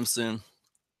anytime soon.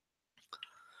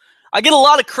 I get a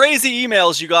lot of crazy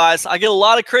emails, you guys. I get a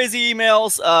lot of crazy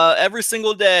emails every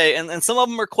single day, and some of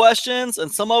them are questions,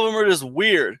 and some of them are just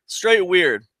weird, straight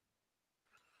weird.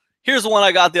 Here's the one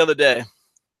I got the other day.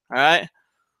 All right.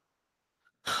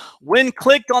 When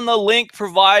clicked on the link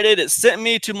provided, it sent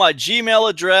me to my Gmail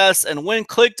address, and when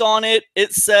clicked on it,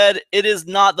 it said it is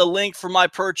not the link for my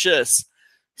purchase.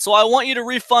 So I want you to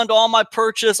refund all my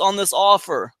purchase on this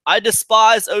offer. I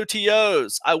despise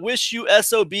OTOs. I wish you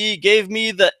SOB gave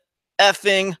me the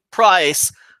effing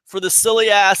price for the silly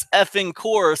ass effing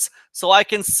course so I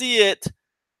can see it,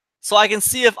 so I can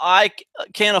see if I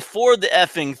can afford the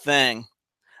effing thing.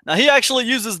 Now he actually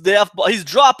uses the F-bomb. He's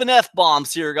dropping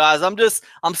F-bombs here, guys.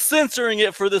 I'm censoring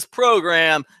it for this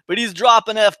program, but he's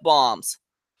dropping F-bombs.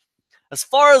 As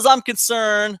far as I'm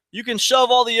concerned, you can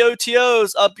shove all the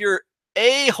OTOs up your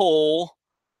a-hole.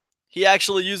 He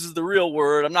actually uses the real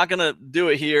word. I'm not going to do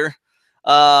it here.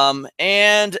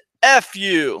 And F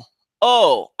you.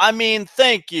 Oh, I mean,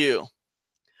 thank you.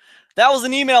 That was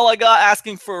an email I got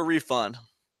asking for a refund.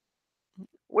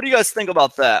 What do you guys think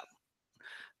about that?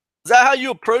 Is that how you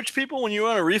approach people when you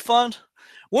want a refund?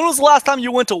 When was the last time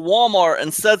you went to Walmart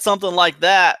and said something like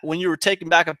that when you were taking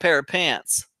back a pair of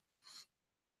pants?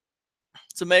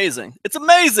 It's amazing. It's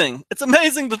amazing. It's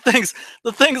amazing the things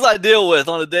I deal with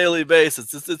on a daily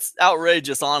basis. It's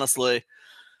outrageous, honestly.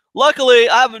 Luckily,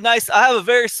 I have a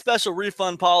very special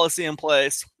refund policy in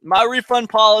place. My refund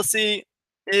policy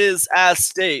is as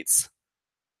states.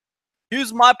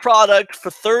 Use my product for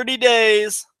 30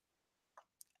 days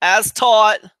as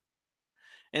taught.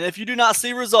 And if you do not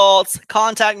see results,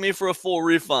 contact me for a full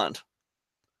refund.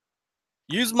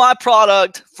 Use my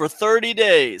product for 30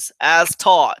 days as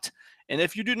taught. And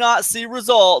if you do not see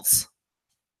results,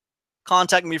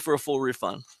 contact me for a full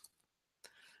refund.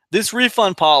 This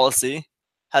refund policy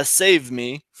has saved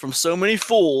me from so many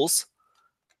fools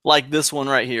like this one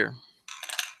right here.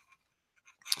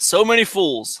 So many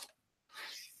fools.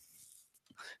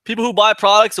 People who buy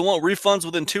products and want refunds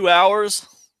within 2 hours.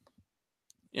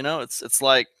 You know, it's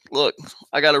like, look,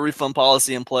 I got a refund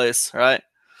policy in place, right?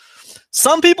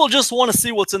 Some people just want to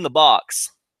see what's in the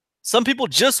box. Some people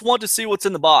just want to see what's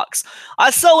in the box. I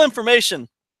sell information,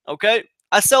 okay?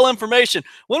 I sell information.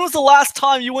 When was the last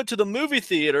time you went to the movie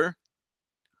theater,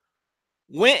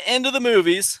 went into the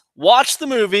movies, watched the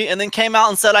movie, and then came out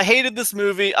and said, I hated this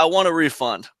movie, I want a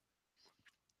refund?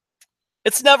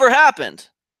 It's never happened.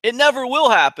 It never will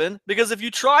happen, because if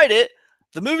you tried it,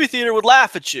 the movie theater would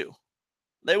laugh at you.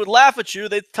 They would laugh at you.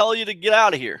 They'd tell you to get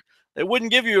out of here. They wouldn't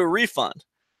give you a refund.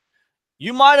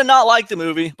 You might have not liked the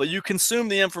movie, but you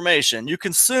consumed the information. You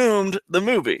consumed the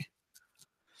movie.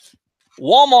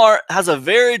 Walmart has a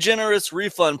very generous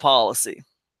refund policy.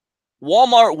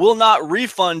 Walmart will not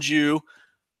refund you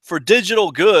for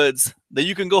digital goods that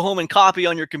you can go home and copy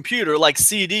on your computer, like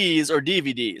CDs or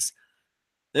DVDs.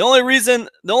 The only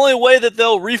way that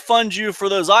they'll refund you for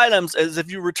those items is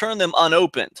if you return them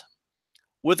unopened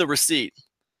with a receipt.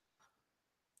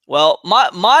 Well,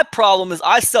 my problem is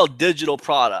I sell digital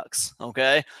products,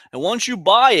 okay? And once you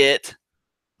buy it,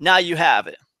 now you have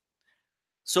it.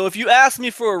 So if you ask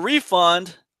me for a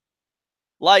refund,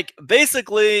 like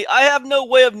basically I have no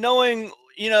way of knowing,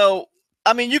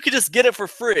 I mean, you could just get it for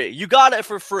free. You got it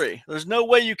for free. There's no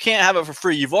way you can't have it for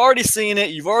free. You've already seen it.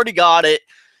 You've already got it.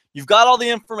 You've got all the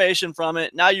information from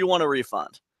it. Now you want a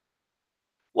refund.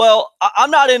 Well,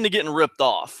 I'm not into getting ripped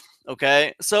off.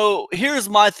 Okay, so here's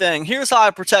my thing. Here's how I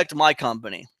protect my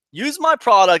company. Use my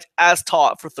product as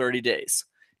taught for 30 days.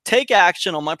 Take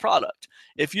action on my product.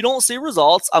 If you don't see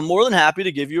results, I'm more than happy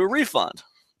to give you a refund,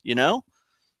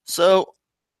 So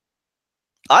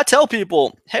I tell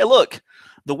people, hey, look,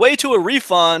 the way to a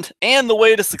refund and the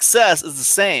way to success is the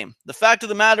same. The fact of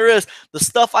the matter is the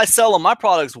stuff I sell on my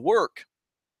products work.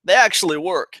 They actually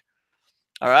work.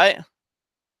 All right?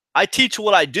 I teach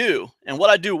what I do, and what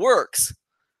I do works.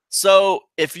 So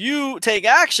if you take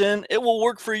action, it will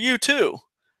work for you too.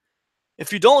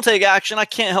 If you don't take action, I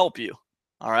can't help you.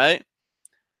 All right.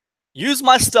 Use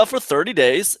my stuff for 30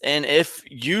 days. And if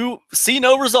you see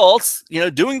no results,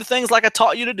 doing the things like I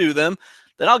taught you to do them,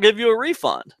 then I'll give you a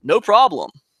refund. No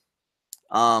problem.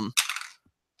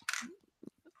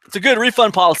 It's a good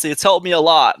refund policy. It's helped me a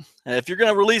lot. And if you're going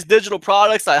to release digital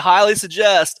products, I highly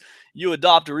suggest you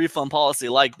adopt a refund policy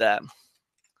like that.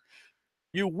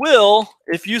 You will,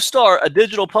 if you start a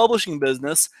digital publishing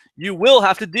business, you will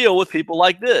have to deal with people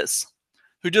like this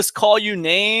who just call you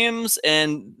names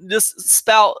and just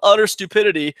spout utter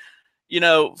stupidity,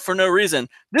 for no reason.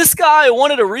 This guy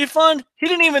wanted a refund. He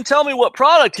didn't even tell me what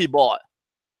product he bought.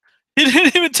 He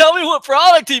didn't even tell me what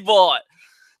product he bought.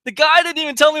 The guy didn't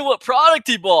even tell me what product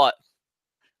he bought.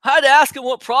 I had to ask him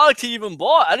what product he even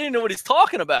bought. I didn't know what he's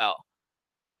talking about.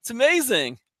 It's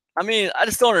amazing. I mean, I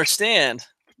just don't understand.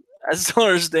 I just don't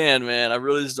understand, man. I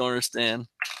really just don't understand.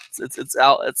 It's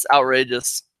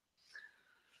outrageous.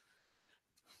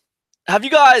 Have you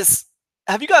guys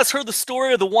heard the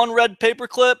story of the one red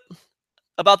paperclip?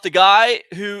 About the guy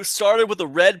who started with a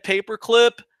red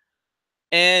paperclip,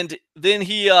 and then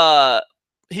he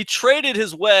traded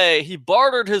his way, he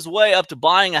bartered his way up to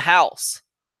buying a house.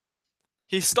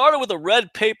 He started with a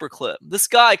red paperclip. This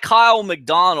guy, Kyle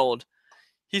McDonald,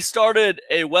 he started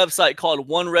a website called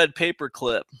One Red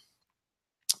Paperclip.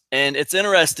 And it's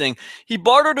interesting. He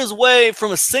bartered his way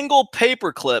from a single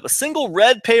paperclip, a single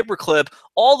red paperclip,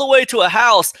 all the way to a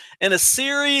house in a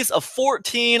series of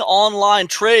 14 online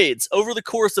trades over the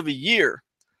course of a year.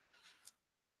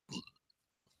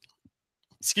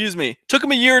 Excuse me. Took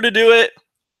him a year to do it.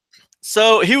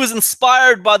 So he was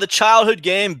inspired by the childhood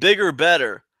game Bigger,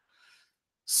 Better.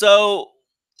 So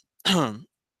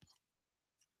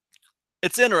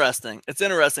it's interesting. It's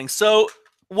interesting. So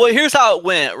here's how it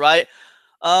went, right?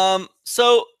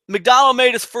 So McDonald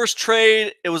made his first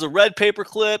trade. It was a red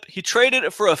paperclip. He traded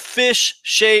it for a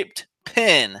fish-shaped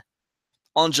pen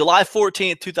on July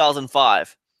 14th,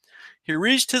 2005. He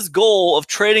reached his goal of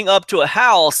trading up to a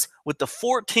house with the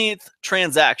 14th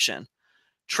transaction,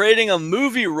 trading a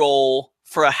movie roll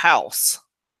for a house,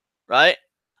 right?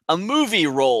 A movie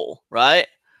roll, right?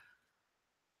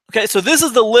 Okay, so this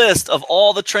is the list of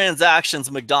all the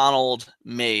transactions McDonald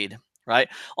made. Right?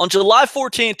 On July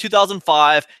 14,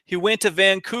 2005, he went to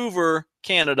Vancouver,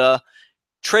 Canada,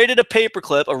 traded a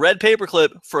paperclip, a red paperclip,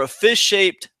 for a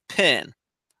fish-shaped pen.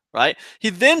 Right? He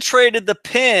then traded the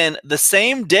pen the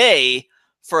same day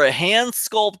for a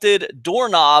hand-sculpted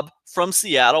doorknob from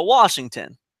Seattle,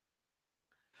 Washington.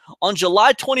 On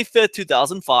July 25,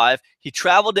 2005, he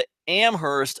traveled to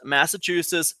Amherst,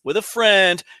 Massachusetts with a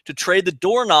friend to trade the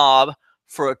doorknob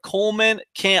for a Coleman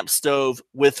camp stove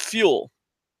with fuel.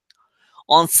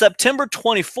 On September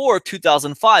 24,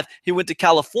 2005, he went to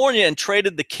California and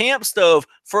traded the camp stove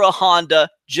for a Honda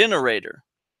generator.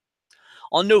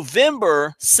 On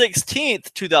November 16,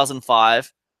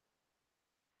 2005,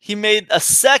 he made a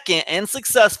second and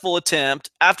successful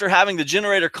attempt after having the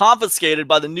generator confiscated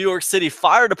by the New York City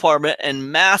Fire Department in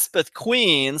Maspeth,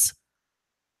 Queens,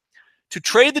 to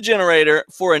trade the generator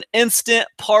for an instant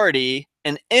party,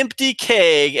 an empty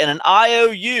keg, and an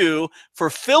IOU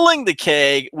for filling the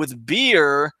keg with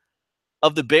beer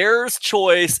of the bearer's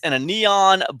choice and a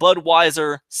neon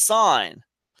Budweiser sign.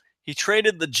 He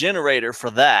traded the generator for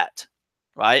that,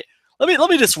 right? Let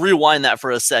me just rewind that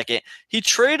for a second. He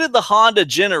traded the Honda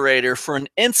generator for an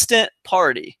instant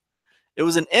party. It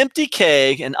was an empty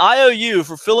keg, an IOU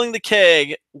for filling the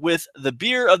keg with the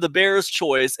beer of the bearer's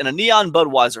choice and a neon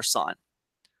Budweiser sign.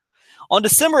 On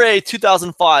December 8,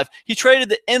 2005, he traded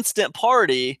the instant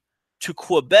party to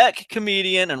Quebec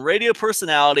comedian and radio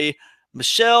personality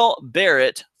Michelle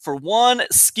Barrett for one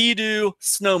Ski-Doo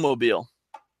snowmobile.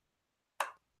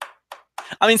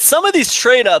 I mean, some of these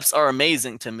trade-ups are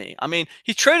amazing to me. I mean,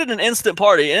 he traded an instant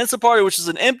party, which is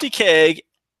an empty keg,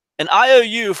 an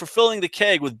IOU for filling the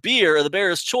keg with beer of the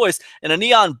bearer's choice, and a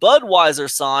neon Budweiser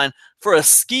sign for a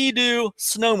Ski-Doo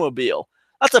snowmobile.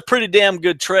 That's a pretty damn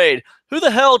good trade. Who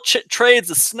the hell trades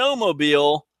a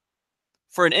snowmobile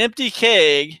for an empty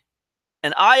keg,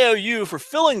 an IOU for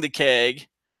filling the keg,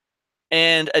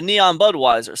 and a neon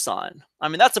Budweiser sign? I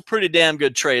mean, that's a pretty damn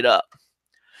good trade up.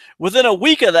 Within a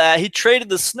week of that, he traded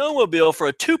the snowmobile for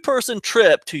a two-person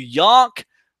trip to Yonk,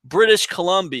 British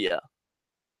Columbia.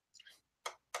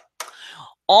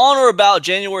 On or about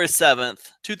January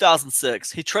 7th,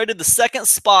 2006, he traded the second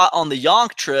spot on the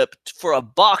Yonk trip for a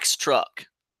box truck.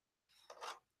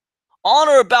 On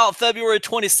or about February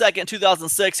 22nd,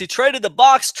 2006, he traded the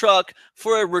box truck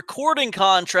for a recording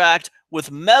contract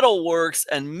with Metalworks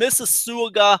in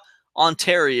Mississauga,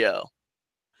 Ontario.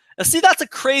 Now, see, that's a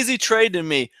crazy trade to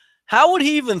me. How would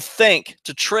he even think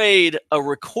to trade a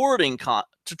recording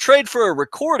for a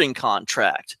recording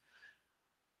contract?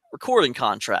 Recording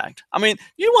contract. I mean,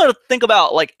 you want to think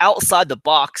about like outside the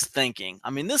box thinking.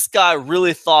 I mean, this guy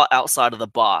really thought outside of the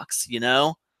box, you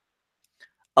know?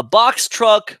 A box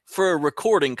truck for a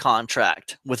recording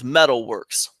contract with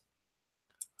Metalworks.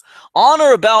 On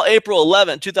or about April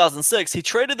 11, 2006, he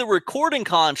traded the recording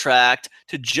contract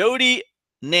to Jody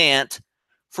Nant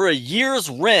for a year's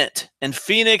rent in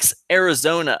Phoenix,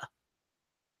 Arizona.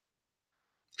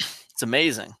 It's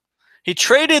amazing. He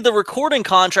traded the recording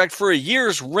contract for a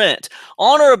year's rent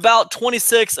on or about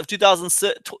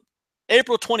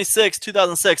April 26,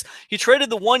 2006. He traded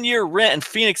the 1 year rent in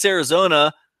Phoenix,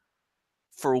 Arizona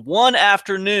for one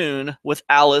afternoon with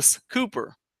Alice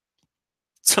Cooper.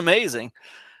 It's amazing.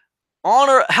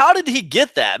 How did he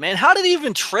get that, man? How did he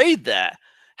even trade that?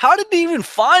 How did he even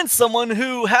find someone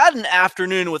who had an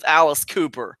afternoon with Alice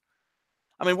Cooper?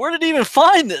 I mean, where did he even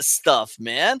find this stuff,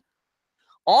 man?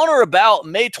 On or about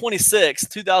May 26,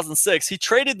 2006, he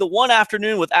traded the one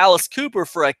afternoon with Alice Cooper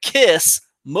for a Kiss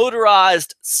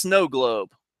motorized snow globe.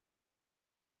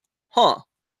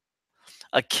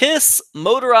 A Kiss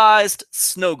motorized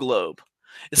snow globe.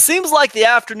 It seems like the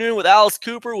afternoon with Alice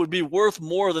Cooper would be worth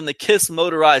more than the Kiss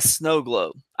motorized snow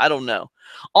globe. I don't know.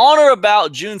 On or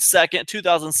about June 2nd,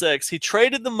 2006, he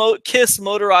traded the Kiss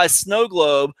motorized snow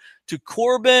globe to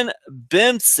Corbin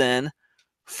Bernsen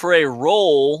for a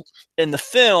role in the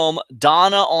film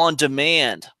Donna on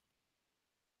Demand.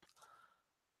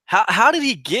 How did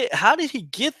he get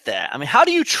that? I mean, how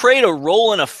do you trade a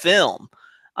role in a film?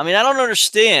 I mean, I don't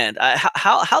understand.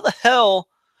 How the hell?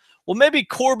 Well, maybe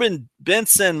Corbin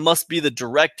Bernsen must be the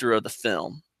director of the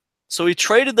film. So he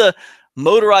traded the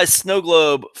motorized snow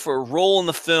globe for a role in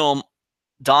the film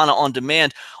Donna on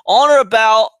Demand. On or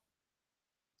about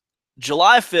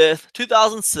July 5th,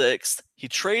 2006, he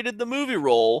traded the movie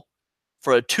role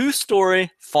for a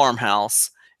 2-story farmhouse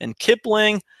in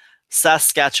Kipling,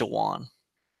 Saskatchewan.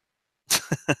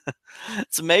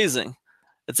 It's amazing.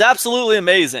 It's absolutely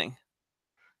amazing.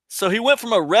 So he went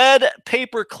from a red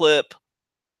paper clip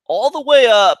all the way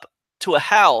up to a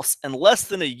house in less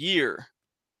than a year.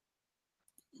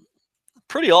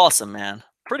 Pretty awesome, man.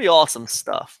 Pretty awesome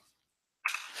stuff.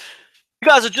 You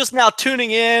guys are just now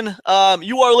tuning in.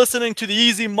 You are listening to the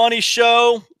Easy Money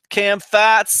Show. Cam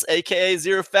Fats, aka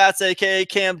Zero Fats, aka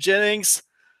Cam Jennings.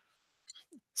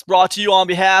 It's brought to you on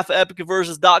behalf of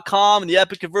epicconversions.com and the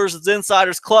Epic Conversions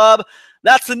Insiders Club.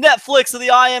 That's the Netflix of the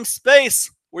IM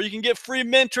space, where you can get free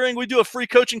mentoring. We do a free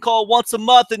coaching call once a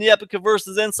month in the Epic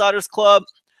Conversions Insiders Club.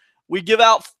 We give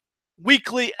out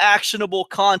weekly actionable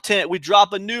content. We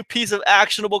drop a new piece of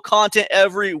actionable content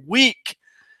every week.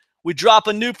 We drop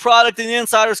a new product in the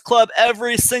Insiders Club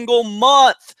every single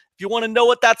month. If you want to know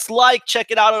what that's like,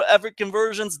 check it out at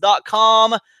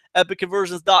epicconversions.com,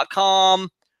 epicconversions.com.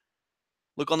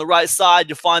 Look on the right side,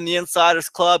 you'll find the Insiders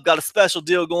Club. Got a special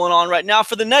deal going on right now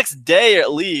for the next day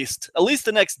at least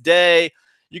the next day.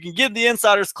 You can give the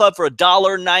Insiders Club for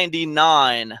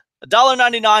 $1.99.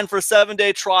 $1.99 for a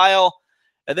 7-day trial.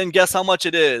 And then guess how much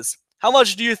it is? How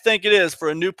much do you think it is for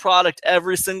a new product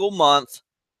every single month?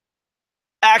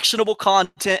 Actionable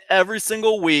content every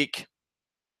single week.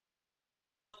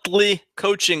 Monthly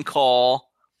coaching call.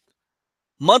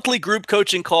 Monthly group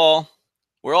coaching call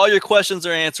where all your questions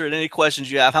are answered. Any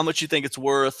questions you have, how much you think it's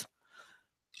worth.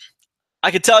 I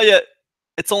can tell you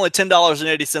it's only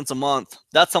 $10.80 a month.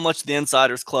 That's how much the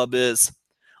Insiders Club is.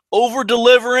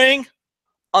 Over-delivering,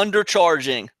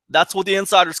 undercharging. That's what the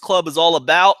Insiders Club is all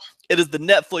about. It is the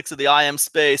Netflix of the IM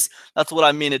space. That's what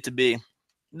I mean it to be.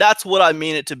 That's what I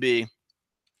mean it to be.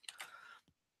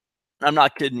 I'm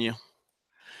not kidding you.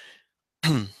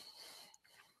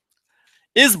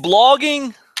 Is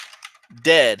blogging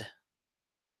dead?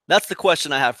 That's the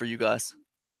question I have for you guys.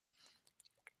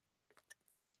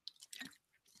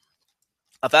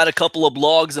 I've had a couple of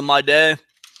blogs in my day.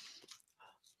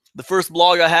 The first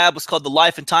blog I had was called The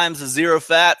Life and Times of Zero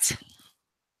Fats.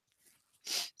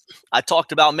 I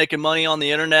talked about making money on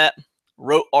the internet,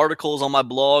 wrote articles on my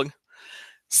blog.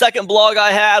 Second blog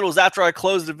I had was after I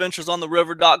closed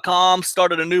adventuresontheriver.com,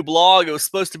 started a new blog. It was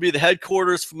supposed to be the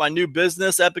headquarters for my new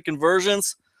business, Epic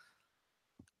Conversions.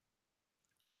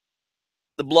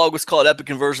 The blog was called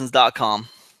epicconversions.com.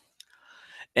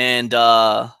 And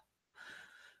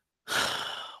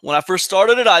when I first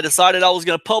started it, I decided I was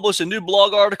going to publish a new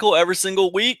blog article every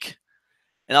single week.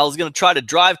 And I was going to try to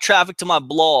drive traffic to my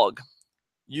blog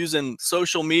using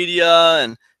social media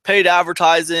and paid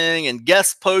advertising and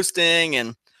guest posting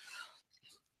and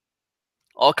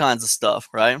all kinds of stuff,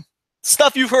 right?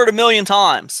 Stuff you've heard a million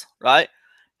times, right?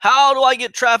 How do I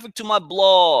get traffic to my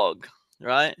blog,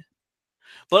 right?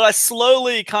 But I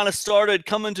slowly kind of started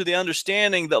coming to the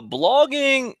understanding that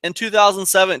blogging in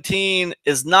 2017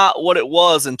 is not what it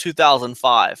was in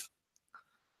 2005.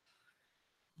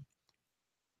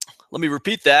 Let me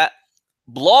repeat that.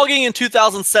 Blogging in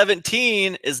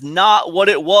 2017 is not what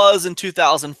it was in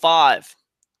 2005.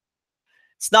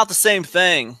 It's not the same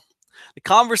thing. The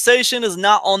conversation is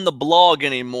not on the blog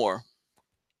anymore.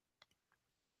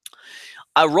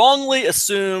 I wrongly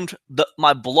assumed that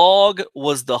my blog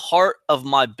was the heart of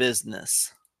my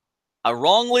business. I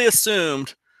wrongly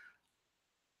assumed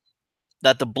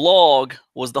that the blog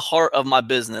was the heart of my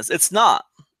business. It's not.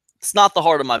 It's not the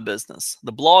heart of my business.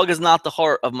 The blog is not the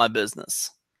heart of my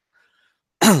business.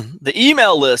 The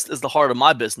email list is the heart of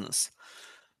my business.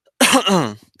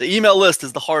 The email list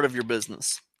is the heart of your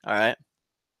business. All right.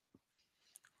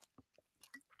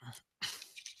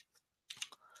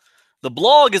 The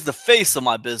blog is the face of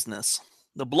my business.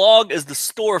 The blog is the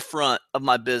storefront of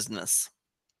my business.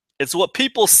 It's what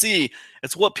people see.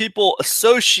 It's what people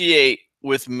associate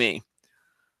with me.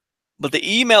 But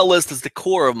the email list is the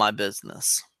core of my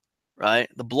business, right?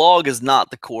 The blog is not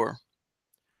the core.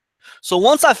 So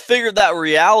once I figured that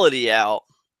reality out,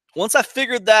 once I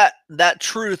figured that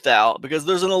truth out, because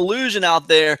there's an illusion out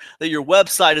there that your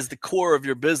website is the core of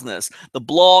your business, the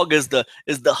blog is the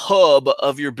hub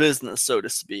of your business, so to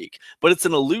speak. But it's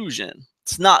an illusion.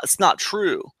 It's not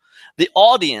true. The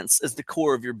audience is the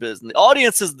core of your business. The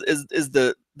audience is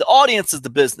the audience is the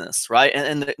business, right?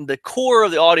 And the core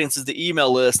of the audience is the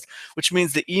email list, which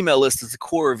means the email list is the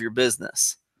core of your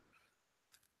business.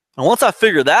 And once I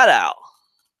figured that out,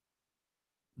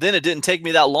 then it didn't take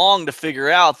me that long to figure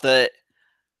out that,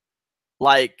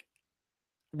 like,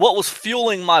 what was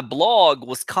fueling my blog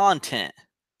was content,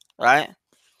 right?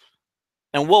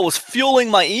 And what was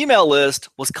fueling my email list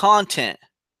was content.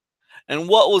 And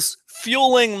what was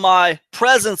fueling my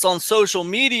presence on social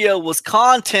media was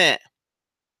content.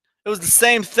 It was the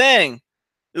same thing.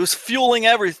 It was fueling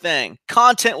everything.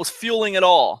 Content was fueling it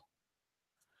all.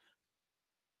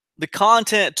 The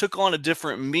content took on a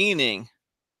different meaning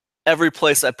every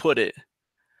place I put it.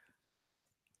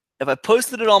 If I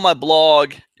posted it on my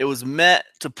blog, it was meant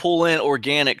to pull in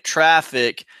organic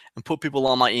traffic and put people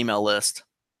on my email list.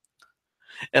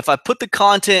 If I put the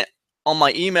content on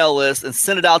my email list and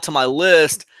sent it out to my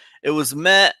list, it was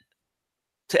meant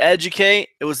to educate.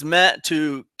 It was meant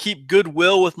to keep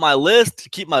goodwill with my list, to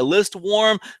keep my list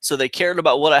warm so they cared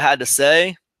about what I had to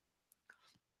say.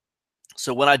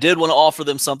 So when I did want to offer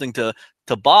them something to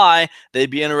buy, they'd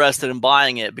be interested in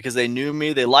buying it because they knew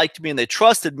me, they liked me, and they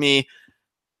trusted me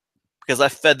because I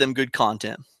fed them good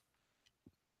content.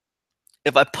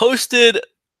 If I posted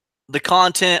the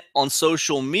content on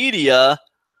social media,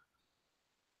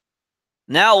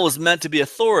 now it was meant to be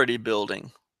authority building.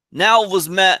 Now it was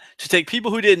meant to take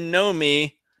people who didn't know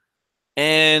me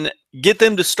and get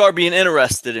them to start being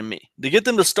interested in me, to get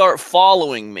them to start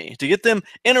following me, to get them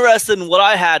interested in what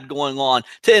I had going on,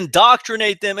 to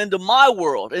indoctrinate them into my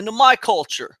world, into my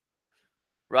culture,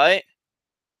 right?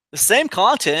 The same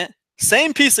content,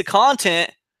 same piece of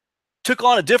content took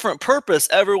on a different purpose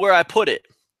everywhere I put it,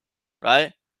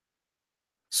 right?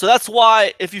 So that's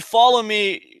why if you follow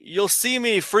me, you'll see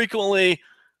me frequently,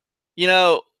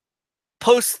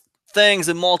 post things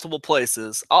in multiple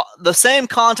places. The same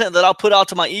content that I'll put out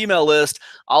to my email list,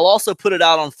 I'll also put it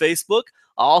out on Facebook.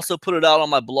 I'll also put it out on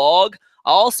my blog.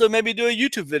 I'll also maybe do a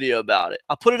YouTube video about it.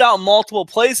 I'll put it out in multiple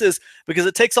places because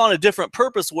it takes on a different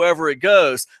purpose wherever it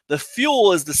goes. The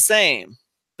fuel is the same.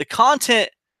 The content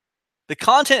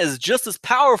is just as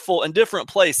powerful in different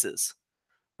places,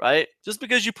 right? Just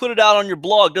because you put it out on your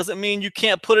blog doesn't mean you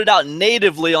can't put it out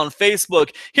natively on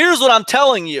Facebook. Here's what I'm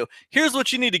telling you. Here's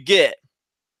what you need to get.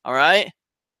 All right.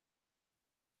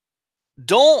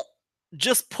 Don't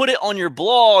just put it on your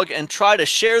blog and try to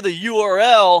share the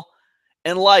URL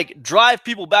and drive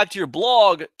people back to your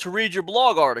blog to read your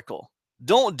blog article.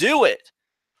 Don't do it.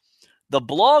 The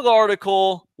blog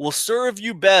article will serve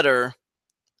you better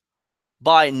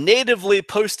by natively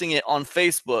posting it on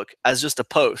Facebook as just a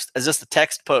post, as just a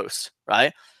text post,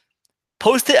 right?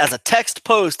 Post it as a text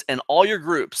post in all your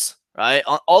groups, right?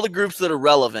 On all the groups that are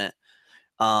relevant.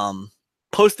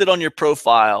 Post it on your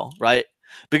profile, right?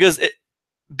 Because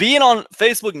being on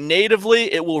Facebook natively,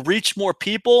 it will reach more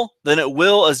people than it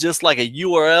will as just like a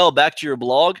URL back to your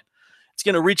blog. It's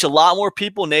going to reach a lot more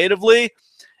people natively,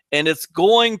 and it's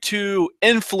going to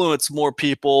influence more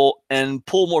people and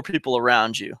pull more people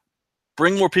around you.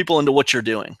 Bring more people into what you're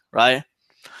doing, right?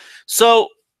 So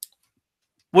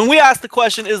when we ask the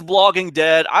question, is blogging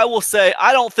dead? I will say,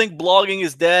 I don't think blogging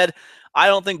is dead. I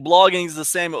don't think blogging is the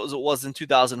same as it was in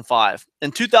 2005.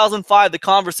 In 2005, the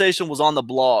conversation was on the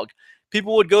blog.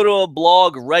 People would go to a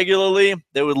blog regularly.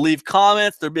 They would leave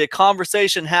comments. There'd be a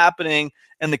conversation happening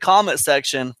in the comment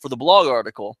section for the blog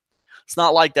article. It's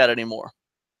not like that anymore.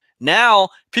 Now,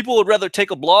 people would rather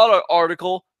take a blog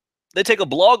article. They take a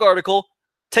blog article,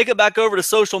 take it back over to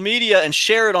social media and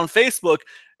share it on Facebook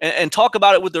and talk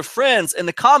about it with their friends in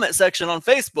the comment section on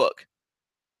Facebook.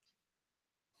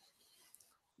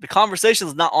 The conversation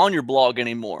is not on your blog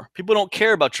anymore. People don't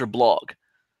care about your blog.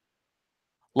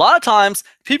 A lot of times,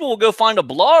 people will go find a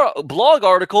blog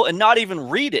article and not even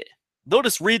read it. They'll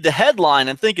just read the headline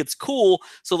and think it's cool,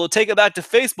 so they'll take it back to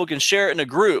Facebook and share it in a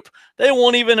group. They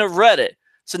won't even have read it.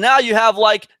 So now you have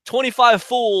like 25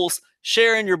 fools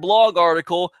sharing your blog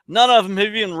article. None of them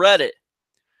have even read it.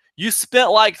 You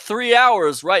spent like 3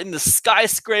 hours writing this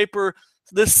skyscraper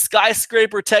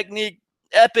technique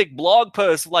epic blog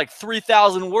post with like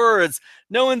 3,000 words.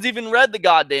 No one's even read the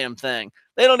goddamn thing.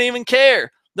 They don't even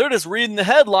care. They're just reading the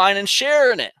headline and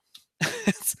sharing it.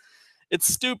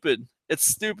 It's stupid. It's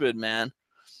stupid, man.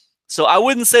 So I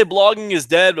wouldn't say blogging is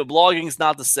dead, but blogging is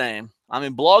not the same. I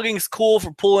mean, blogging is cool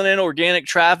for pulling in organic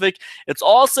traffic. It's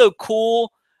also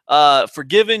cool for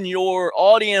giving your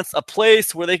audience a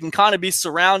place where they can kind of be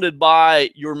surrounded by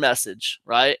your message,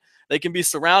 right? They can be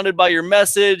surrounded by your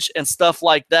message and stuff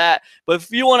like that. But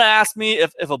if you want to ask me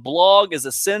if a blog is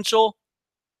essential,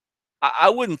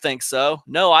 I wouldn't think so.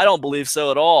 No, I don't believe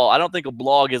so at all. I don't think a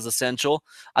blog is essential.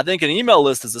 I think an email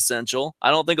list is essential.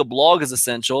 I don't think a blog is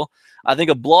essential. I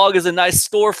think a blog is a nice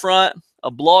storefront.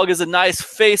 A blog is a nice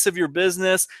face of your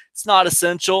business. It's not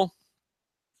essential.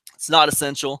 It's not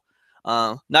essential.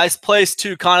 Nice place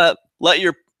to kind of let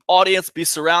your audience be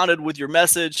surrounded with your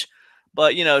message.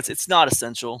 But, you know, it's not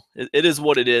essential. It is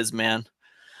what it is, man.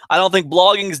 I don't think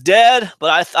blogging is dead,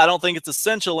 but I don't think it's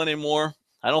essential anymore.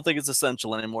 I don't think it's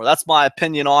essential anymore. That's my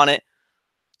opinion on it.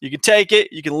 You can take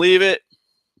it. You can leave it.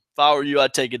 If I were you,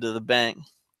 I'd take it to the bank.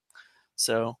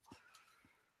 So,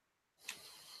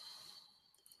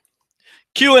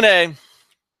 Q&A.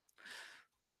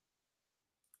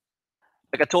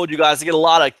 Like I told you guys, I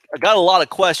got a lot of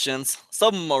questions.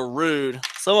 Some of them are rude.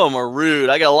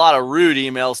 I got a lot of rude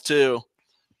emails too.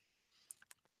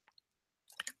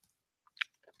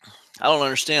 I don't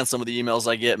understand some of the emails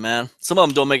I get, man. Some of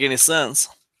them don't make any sense.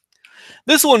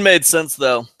 This one made sense,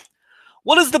 though.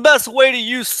 What is the best way to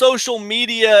use social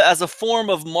media as a form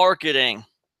of marketing?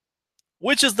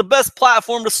 Which is the best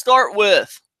platform to start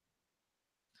with?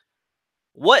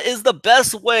 What is the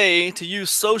best way to use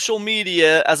social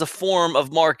media as a form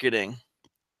of marketing?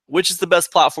 Which is the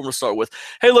best platform to start with?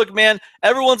 Hey, look, man,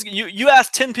 you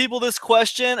ask 10 people this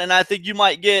question, and I think you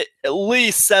might get at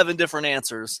least 7 different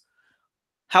answers.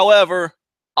 However,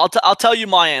 I'll tell you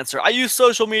my answer. I use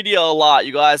social media a lot,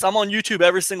 you guys. I'm on YouTube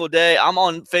every single day. I'm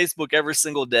on Facebook every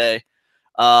single day.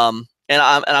 And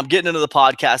I'm getting into the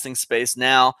podcasting space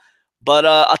now. But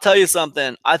I'll tell you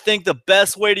something. I think the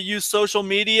best way to use social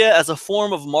media as a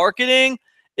form of marketing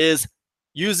is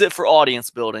use it for audience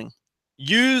building.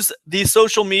 Use these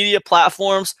social media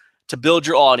platforms to build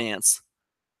your audience.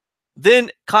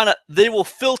 Then they will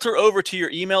filter over to your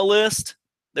email list.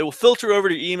 They will filter over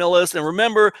to your email list. And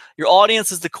remember, your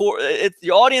audience is the core.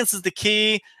 Your audience is the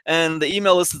key, and the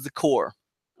email list is the core.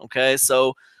 Okay,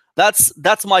 so that's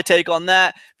my take on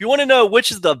that. If you want to know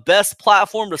which is the best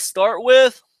platform to start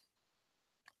with,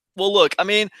 well, look, I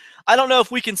mean, I don't know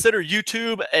if we consider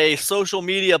YouTube a social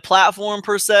media platform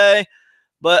per se,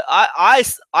 but I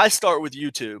start with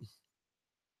YouTube.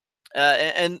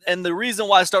 And the reason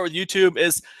why I start with YouTube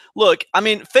is, look, I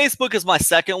mean, Facebook is my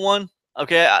second one.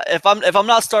 Okay, if I'm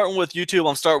not starting with YouTube,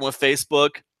 I'm starting with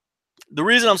Facebook. The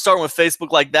reason I'm starting with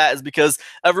Facebook like that is because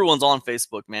everyone's on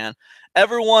Facebook, man.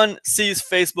 Everyone sees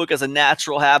Facebook as a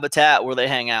natural habitat where they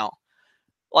hang out.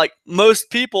 Like most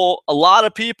people, a lot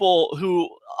of people who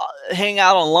hang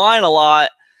out online a lot,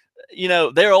 you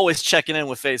know, they're always checking in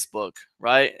with Facebook,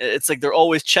 right? It's like they're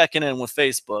always checking in with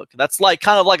Facebook. That's like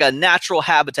kind of like a natural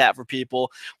habitat for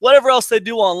people. Whatever else they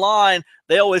do online,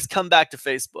 they always come back to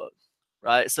Facebook,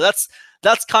 right? So that's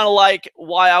kind of like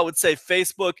why I would say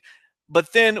Facebook.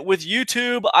 But then with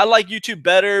YouTube, I like YouTube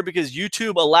better because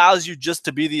YouTube allows you just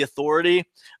to be the authority.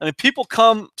 I mean, people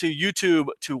come to YouTube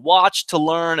to watch, to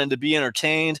learn, and to be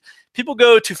entertained. People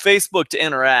go to Facebook to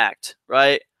interact,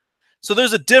 right? So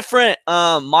there's a different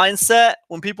mindset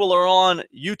when people are on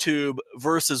YouTube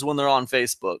versus when they're on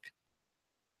Facebook.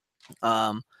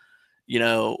 You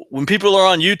know, when people are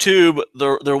on YouTube,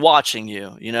 they're watching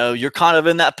you. You know, you're kind of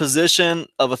in that position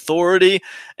of authority,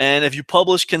 and if you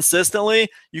publish consistently,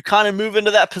 you kind of move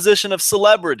into that position of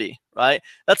celebrity, right?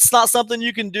 That's not something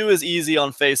you can do as easy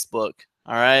on Facebook.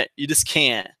 All right, you just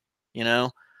can't. You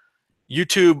know,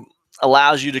 YouTube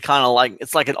allows you to kind of like,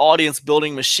 it's like an audience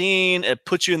building machine. It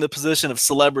puts you in the position of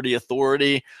celebrity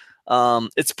authority.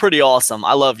 It's pretty awesome.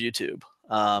 I love YouTube.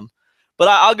 But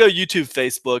I'll go YouTube,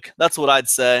 Facebook. That's what I'd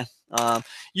say.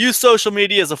 Use social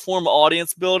media as a form of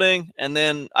audience building, and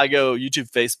then I go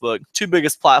YouTube, Facebook, two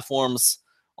biggest platforms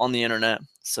on the internet.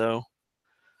 So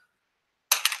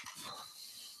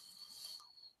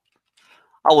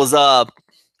I was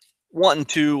wanting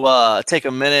to take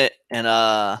a minute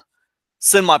and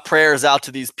send my prayers out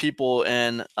to these people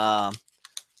in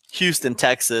Houston,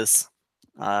 Texas.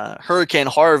 Hurricane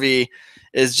Harvey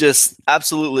is just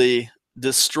absolutely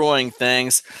destroying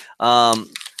things.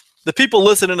 The people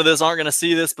listening to this aren't going to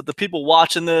see this, but the people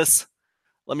watching this,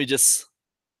 let me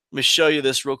show you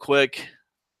this real quick.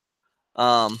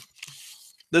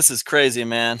 This is crazy,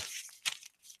 man.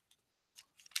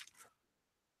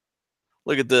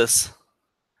 Look at this.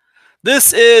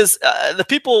 This is the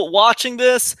people watching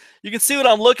this. You can see what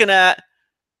I'm looking at. It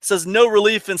says no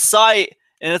relief in sight,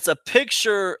 and it's a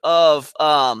picture of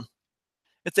a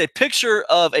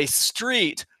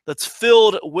street that's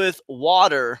filled with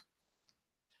water.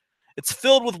 It's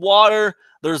filled with water.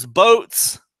 There's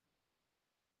boats.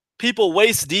 People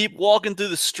waist deep walking through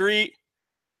the street.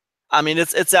 I mean,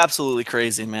 it's absolutely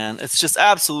crazy, man. It's just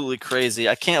absolutely crazy.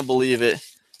 I can't believe it.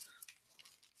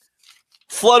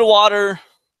 Floodwater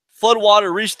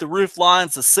reached the roof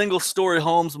lines of single-story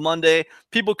homes Monday.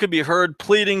 People could be heard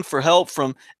pleading for help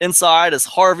from inside as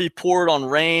Harvey poured on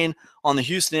rain on the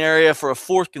Houston area for a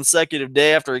fourth consecutive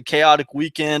day after a chaotic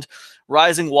weekend,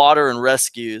 rising water and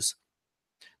rescues.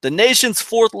 The nation's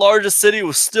fourth largest city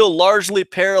was still largely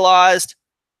paralyzed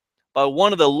by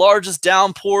one of the largest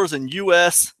downpours in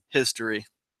U.S. history.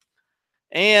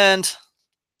 And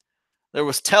there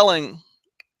was telling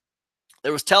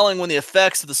when the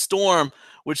effects of the storm,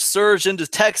 which surged into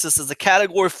Texas as a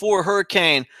Category 4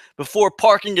 hurricane before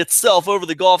parking itself over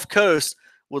the Gulf Coast,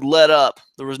 would let up.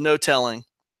 There was no telling.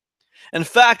 In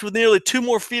fact, with nearly 2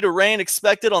 more feet of rain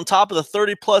expected on top of the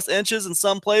 30-plus inches in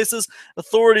some places,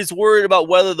 authorities worried about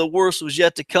whether the worst was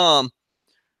yet to come.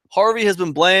 Harvey has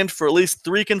been blamed for at least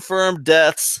 3 confirmed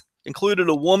deaths, including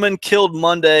a woman killed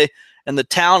Monday in the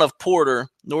town of Porter,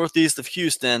 northeast of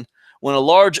Houston, when a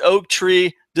large oak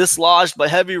tree, dislodged by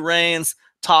heavy rains,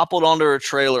 toppled onto her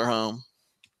trailer home.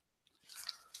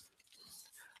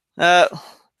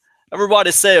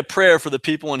 Everybody say a prayer for the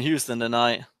people in Houston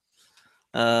tonight.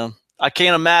 I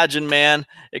can't imagine, man.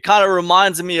 It kind of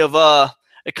reminds me of the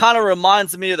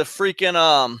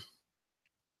freaking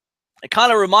It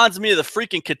kind of reminds me of the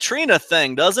freaking Katrina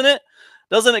thing, doesn't it?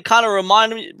 Doesn't it kind of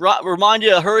remind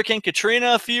you of Hurricane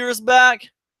Katrina a few years back?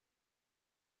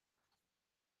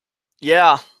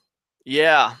 Yeah,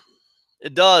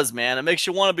 it does, man. It makes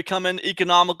you want to become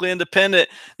economically independent.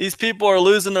 These people are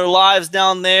losing their lives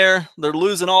down there. They're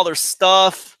losing all their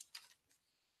stuff.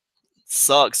 It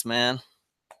sucks, man.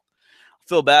 I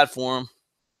feel bad for them.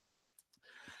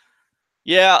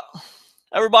 Yeah,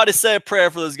 everybody say a prayer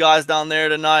for those guys down there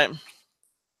tonight.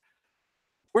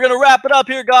 We're going to wrap it up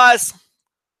here, guys.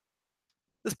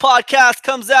 This podcast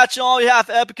comes at you on behalf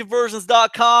of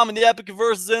epicconversions.com and the Epic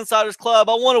Conversions Insiders Club.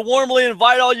 I want to warmly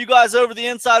invite all you guys over to the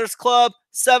Insiders Club.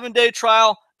 7-day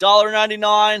trial,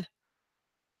 $1.99.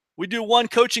 We do 1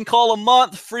 coaching call a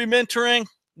month, free mentoring.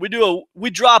 We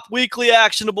drop weekly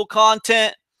actionable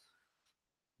content.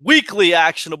 Weekly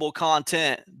actionable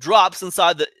content drops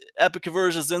inside the Epic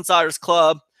Conversions Insiders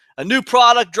Club. A new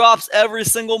product drops every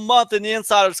single month in the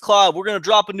Insiders Club. We're going to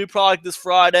drop a new product this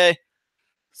Friday.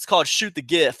 It's called Shoot the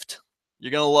Gift.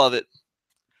 You're going to love it.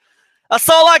 That's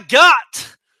all I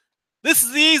got. This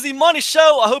is the Easy Money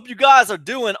Show. I hope you guys are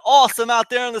doing awesome out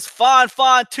there on this fine,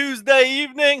 fine Tuesday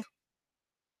evening.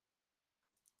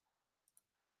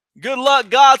 Good luck,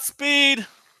 Godspeed.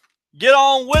 Get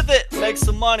on with it. Make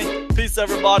some money. Peace,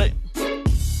 everybody.